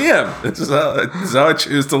life. I am. This is how I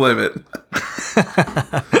choose to live it.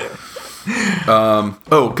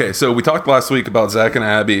 Okay. So we talked last week about Zach and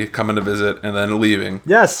Abby coming to visit and then leaving.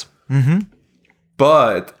 Yes. Mm-hmm.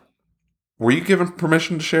 But were you given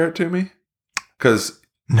permission to share it to me? Because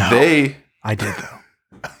I did though.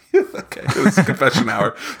 Okay, it was a confession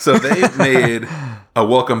hour. So they made a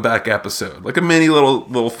welcome back episode, like a mini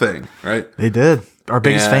little thing, right? They did. Our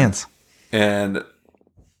biggest fans. And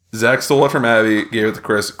Zach stole it from Abby, gave it to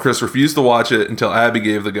Chris. Chris refused to watch it until Abby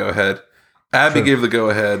gave the go-ahead. Abby gave the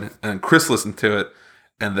go-ahead, and Chris listened to it.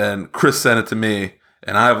 And then Chris sent it to me,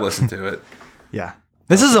 and I've listened to it. Yeah.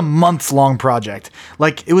 This is a months-long project.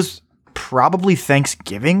 Like, it was probably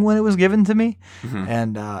Thanksgiving when it was given to me. Mm-hmm.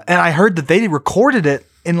 And I heard that they recorded it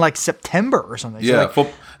in like September or something. Yeah, so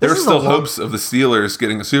there were still hopes of the Steelers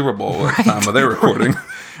getting a Super Bowl at the time of their recording.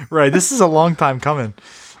 Right, this is a long time coming.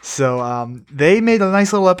 So they made a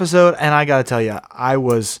nice little episode, and I got to tell you, I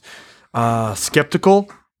was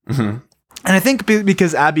skeptical. Mm-hmm. And I think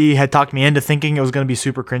because Abby had talked me into thinking it was going to be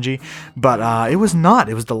super cringy, but it was not.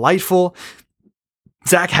 It was delightful.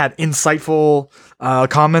 Zach had insightful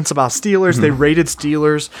comments about Steelers. Mm-hmm. They rated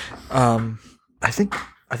Steelers.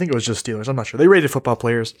 I think it was just Steelers. I'm not sure. They rated football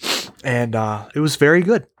players, and it was very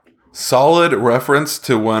good. Solid reference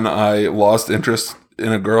to when I lost interest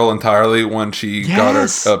in a girl entirely when she got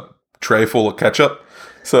a tray full of ketchup.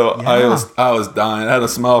 So yeah. I was dying. I had a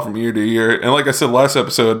smile from ear to ear. And like I said last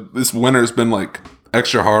episode, this winter's been like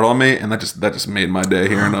extra hard on me, and that just made my day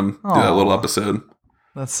hearing them do that little episode.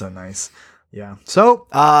 That's so nice. Yeah. So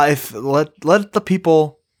if let the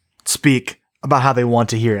people speak about how they want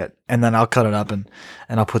to hear it, and then I'll cut it up and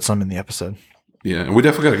I'll put some in the episode. Yeah, and we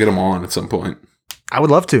definitely got to get them on at some point. I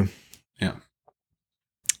would love to. Yeah.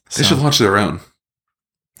 They should launch their own.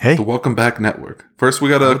 Hey. The Welcome Back Network. First, we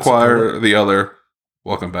got to acquire the other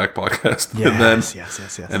Welcome Back podcast. Yes,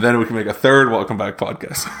 yes. And then we can make a third Welcome Back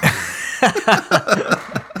podcast.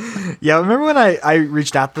 Yeah, remember when I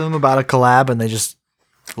reached out to them about a collab and they just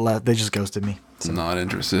ghosted me. So. Not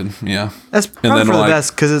interested. Yeah. That's probably for the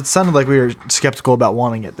best because it sounded like we were skeptical about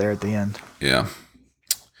wanting it there at the end. Yeah.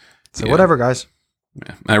 So whatever, guys.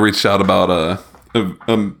 Yeah. I reached out about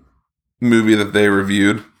a movie that they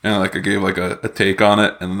reviewed and like I gave like a take on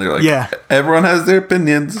it and they're like, everyone has their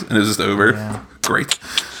opinions and it was just over. Yeah. Great.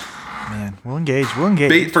 Man, we'll engage.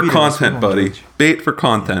 Bait for content, buddy. Engage. Bait for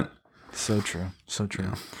content. So true.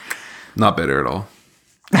 Yeah. Not better at all.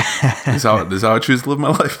 This is how I choose to live my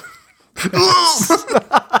life.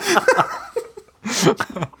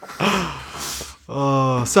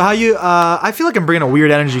 So how you I feel like I'm bringing a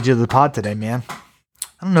weird energy to the pod today, man.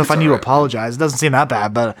 I don't know if I need to apologize. It doesn't seem that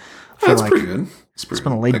bad, but I feel like pretty good. It's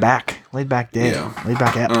been a laid back day. Yeah. Laid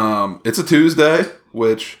back app. It's a Tuesday,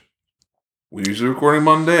 which we usually recording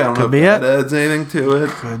Monday. I don't know if that adds anything to it.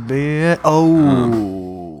 Could be it.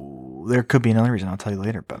 Oh, there could be another reason. I'll tell you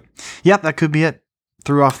later, but that could be it.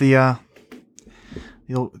 Threw off the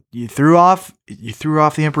you threw off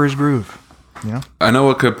the Emperor's Groove. Yeah. I know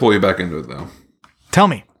what could pull you back into it though. Tell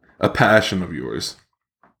me. A passion of yours.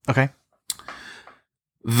 Okay.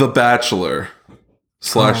 The Bachelor /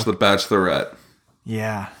 The Bachelorette.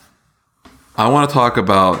 Yeah. I want to talk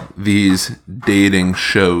about these dating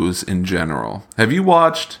shows in general. Have you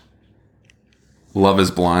watched Love is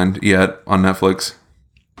Blind yet on Netflix?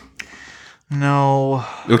 No.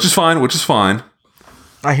 Which is fine.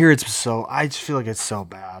 I hear I just feel like it's so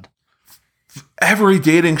bad. Every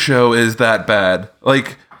dating show is that bad.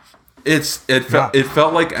 Like it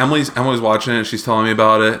felt like Emily's watching it and she's telling me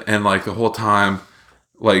about it and like the whole time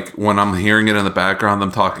like when I'm hearing it in the background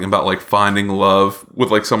them talking about like finding love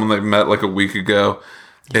with like someone they met like a week ago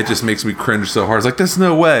it just makes me cringe so hard. It's like, there's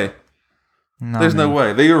no way. There's no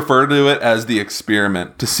way. They refer to it as the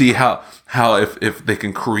experiment to see how if they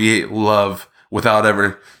can create love without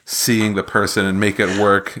ever seeing the person and make it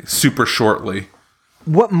work super shortly.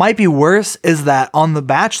 What might be worse is that on The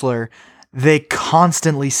Bachelor, they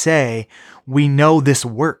constantly say, we know this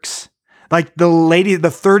works. Like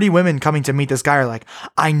the 30 women coming to meet this guy are like,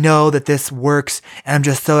 I know that this works and I'm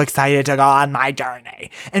just so excited to go on my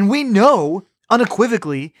journey. And we know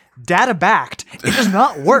unequivocally, data backed, it does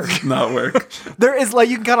not work. Not work. There is like,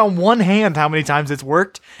 you can count on one hand how many times it's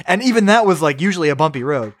worked. And even that was like usually a bumpy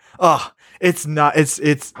road. Ugh,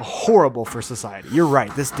 it's horrible for society. You're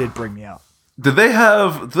right. This did bring me out. Do they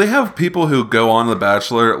have people who go on The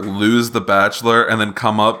Bachelor, lose The Bachelor, and then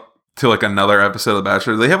come up to like another episode of The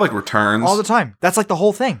Bachelor? Do they have like returns? All the time. That's like the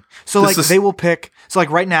whole thing. So they will pick. So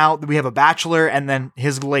like right now we have a Bachelor and then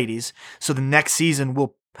his ladies. So the next season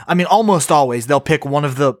almost always they'll pick one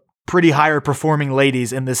of the pretty higher performing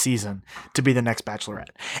ladies in this season to be the next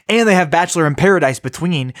Bachelorette. And they have Bachelor in Paradise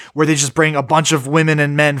between, where they just bring a bunch of women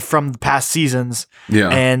and men from the past seasons. Yeah.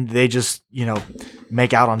 And they just,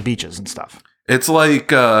 make out on beaches and stuff. It's like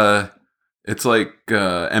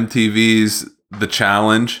MTV's The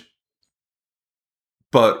Challenge,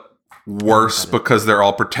 but worse because they're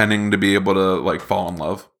all pretending to be able to like fall in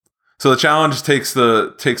love. So The Challenge takes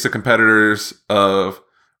the competitors of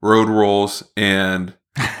Road Rules and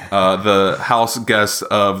the house guests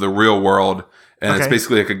of the Real World, and it's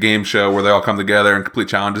basically like a game show where they all come together and complete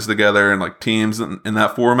challenges together and like teams in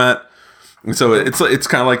that format. And so it's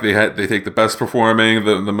kind of like they take the best performing,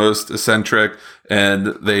 the most eccentric, and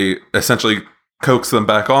they essentially coax them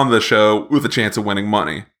back on the show with a chance of winning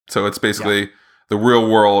money. So it's basically the Real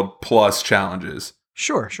World plus challenges.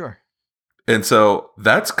 Sure. And so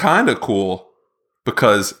that's kind of cool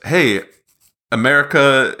because, hey,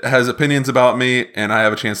 America has opinions about me and I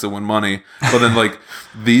have a chance to win money. But then like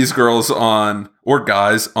these girls or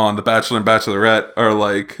guys on The Bachelor and Bachelorette are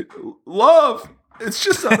like, love. It's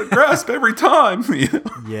just out of grasp every time.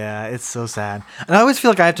 Yeah, it's so sad. And I always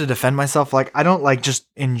feel like I have to defend myself. Like, I don't like just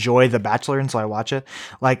enjoy The Bachelor until I watch it.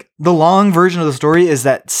 Like, the long version of the story is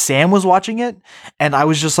that Sam was watching it and I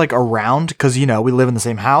was just like around because, we live in the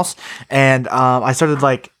same house. And I started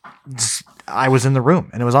like, I was in the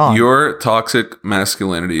room and it was on. Your toxic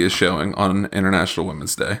masculinity is showing on International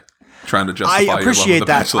Women's Day. Trying to justify I appreciate your love of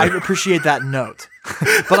The Bachelor. I appreciate that note.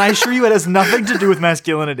 But I assure you it has nothing to do with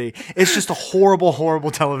masculinity. It's just a horrible, horrible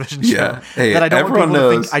television show that I don't want people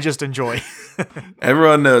to think I just enjoy.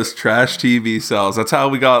 Everyone knows trash TV sells. That's how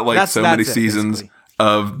we got many seasons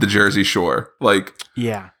of The Jersey Shore. Like,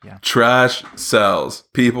 yeah. Trash sells.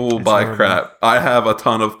 People will buy crap. I have a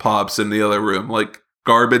ton of pops in the other room. Like,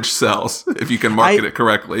 garbage sells if you can market it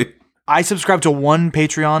correctly. I subscribe to one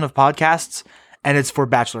Patreon of podcasts, and it's for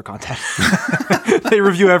Bachelor content. They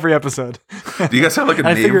review every episode. Do you guys have like a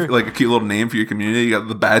name, like a cute little name for your community? You got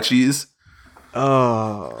the Batchies.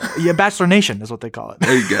 Oh, yeah, Bachelor Nation is what they call it.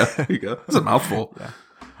 There you go. That's a mouthful. Yeah.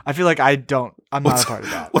 I feel like I'm not a part of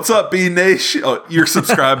that. What's up, B Nation? Oh, you're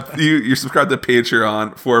subscribed. you're subscribed to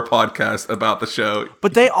Patreon for a podcast about the show.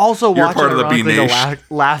 But they also watch it ironically to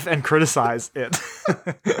laugh and criticize it.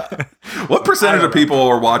 What percentage of people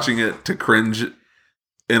are watching it to cringe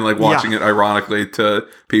and like watching it ironically to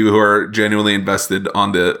people who are genuinely invested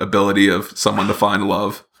on the ability of someone to find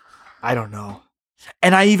love? I don't know.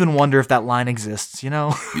 And I even wonder if that line exists,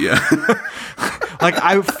 Yeah. Like,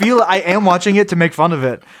 I feel I am watching it to make fun of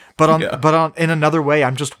it, but in another way,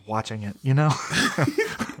 I'm just watching it,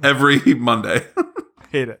 Every Monday.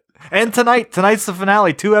 Hate it. And tonight's the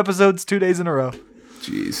finale. 2 episodes, 2 days in a row.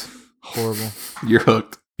 Jeez. Horrible. You're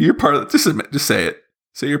hooked. You're part of just say it.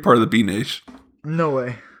 Say you're part of the B Nation. No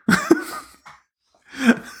way.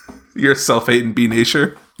 You're a self-hating B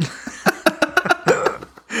Nation.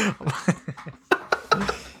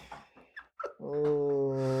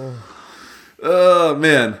 Oh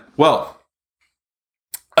man. Well,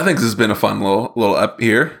 I think this has been a fun little up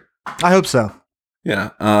here. I hope so.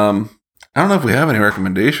 Yeah. I don't know if we have any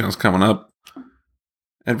recommendations coming up.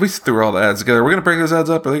 And we threw all the ads together. We're going to break those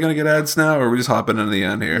ads up. Are they going to get ads now, or are we just hopping into the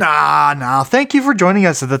end here? Nah. Thank you for joining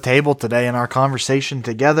us at the table today in our conversation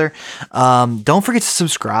together. Don't forget to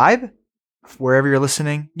subscribe wherever you're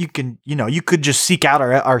listening. You can, you could just seek out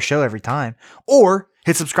our show every time, or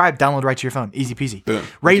hit subscribe, download right to your phone. Easy peasy. Boom.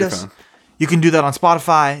 Rate us. Phone. You can do that on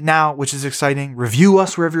Spotify now, which is exciting. Review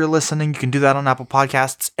us wherever you're listening. You can do that on Apple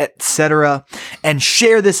Podcasts, etc. And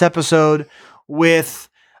share this episode with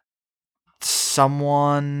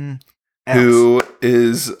someone else who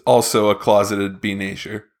is also a closeted B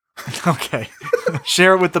Nation. Okay.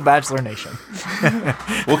 Share it with the Bachelor Nation.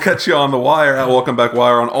 We'll catch you on the wire at Welcome Back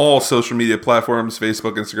Wire on all social media platforms,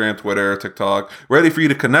 Facebook, Instagram, Twitter, TikTok, ready for you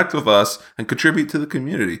to connect with us and contribute to the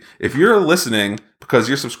community. If you're listening because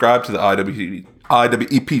you're subscribed to the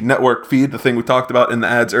IWEP network feed, the thing we talked about in the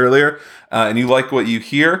ads earlier, and you like what you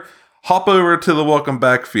hear, hop over to the Welcome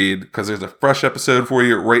Back feed because there's a fresh episode for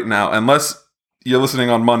you right now. Unless you're listening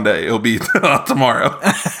on Monday, it'll be tomorrow.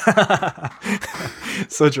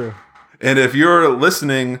 So true. And if you're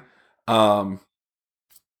listening, but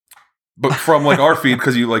from like our feed,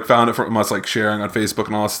 because you like found it from us like sharing on Facebook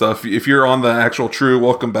and all that stuff, if you're on the actual true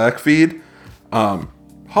Welcome Back feed,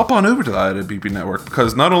 hop on over to the IWP network,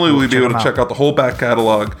 because not only will you be able to check out the whole back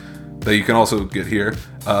catalog that you can also get here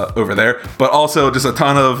over there, but also just a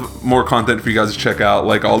ton of more content for you guys to check out,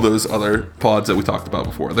 like all those other pods that we talked about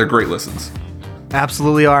before. They're great listens.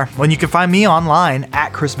 Absolutely are. Well, you can find me online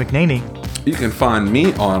at Chris McNaney. You can find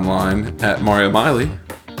me online at Mario Miley.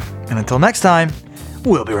 And until next time,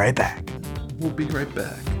 we'll be right back. We'll be right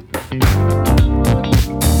back.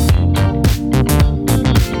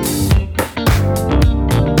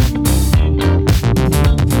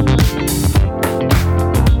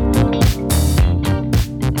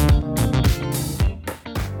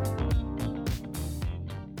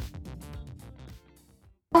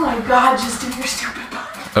 Oh my God, just do your stupid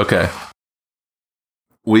part. Okay.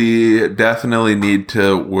 We definitely need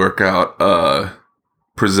to work out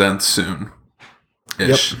present soon.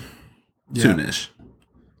 Ish. Yep. Soon-ish.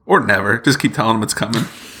 Or never. Just keep telling them it's coming.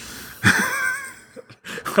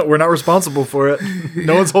 We're not responsible for it.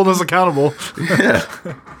 No one's holding us accountable. Yeah.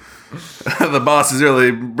 The boss is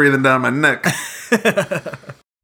really breathing down my neck.